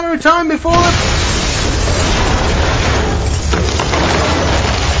only a matter of time before the...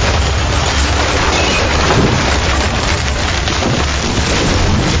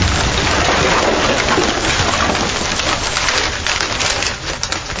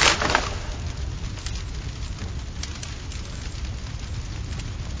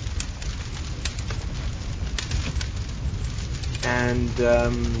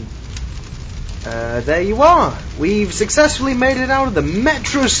 There you are. We've successfully made it out of the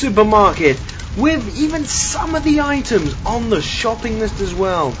Metro supermarket with even some of the items on the shopping list as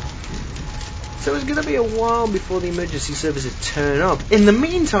well. So it's going to be a while before the emergency services turn up. In the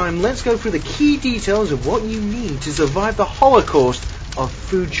meantime, let's go through the key details of what you need to survive the holocaust of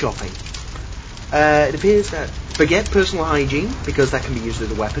food shopping. It appears that forget personal hygiene, because that can be used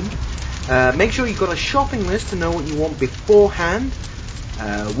as a weapon. Make sure you've got a shopping list to know what you want beforehand.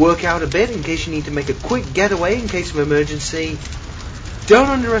 Work out a bit in case you need to make a quick getaway in case of emergency. Don't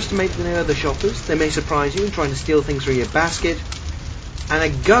underestimate the other shoppers. They may surprise you trying to steal things from your basket. And a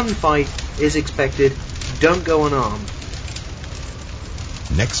gunfight is expected. Don't go unarmed.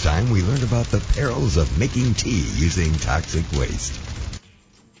 Next time we learn about the perils of making tea using toxic waste.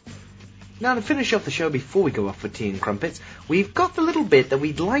 Now to finish off the show before we go off for tea and crumpets, we've got the little bit that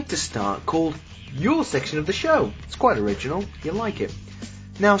we'd like to start called Your Section of the Show. It's quite original. You'll like it.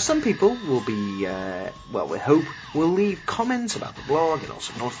 Now, some people will be, we hope, will leave comments about the blog and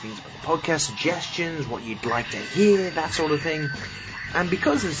also more things about the podcast, suggestions, what you'd like to hear, that sort of thing. And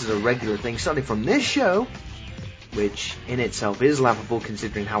because this is a regular thing, starting from this show, which in itself is laughable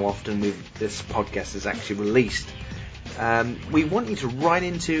considering how often this podcast is actually released, we want you to write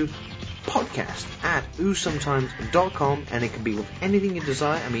into podcast@oosometimes.com, and it can be with anything you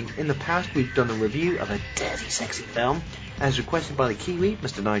desire. I mean, in the past we've done a review of a dirty sexy film as requested by the Kiwi,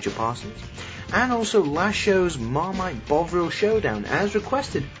 Mr. Nigel Parsons, and also last show's Marmite Bovril Showdown as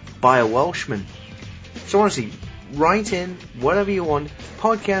requested by a Welshman. So honestly, write in whatever you want,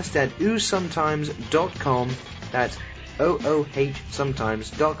 podcast@oosometimes.com, that's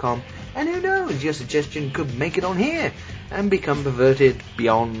OOHsometimes.com, and who knows, your suggestion could make it on here and become perverted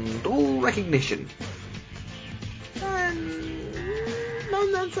beyond all recognition. And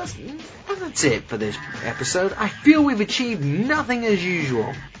that's it for this episode. I feel we've achieved nothing as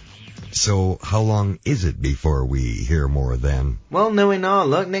usual. So how long is it before we hear more then? Well, knowing our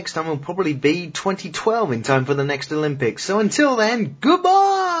luck, next time will probably be 2012 in time for the next Olympics. So until then,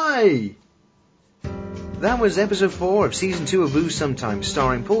 goodbye! That was episode 4 of season 2 of Ooh Sometimes,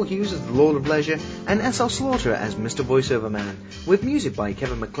 starring Paul Hughes as the Lord of Leisure and S.L. Slaughter as Mr. Voiceover Man, with music by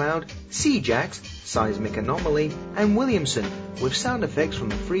Kevin MacLeod, C-Jax, Seismic Anomaly, and Williamson, with sound effects from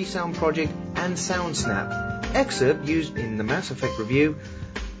the Free Sound Project and SoundSnap. Excerpt used in the Mass Effect review.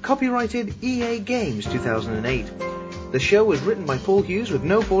 Copyrighted EA Games 2008. The show was written by Paul Hughes with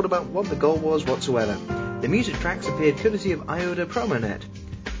no thought about what the goal was whatsoever. The music tracks appeared courtesy of Iota Promonet.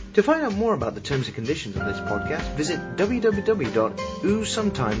 To find out more about the terms and conditions of this podcast, visit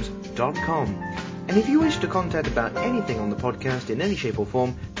www.oosometimes.com. And if you wish to contact about anything on the podcast in any shape or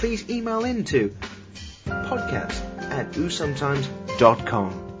form, please email in to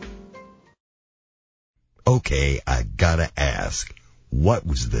podcast@oosometimes.com. Okay, I gotta ask. What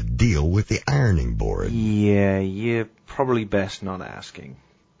was the deal with the ironing board? Yeah, you're probably best not asking.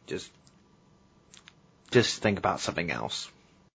 Just think about something else.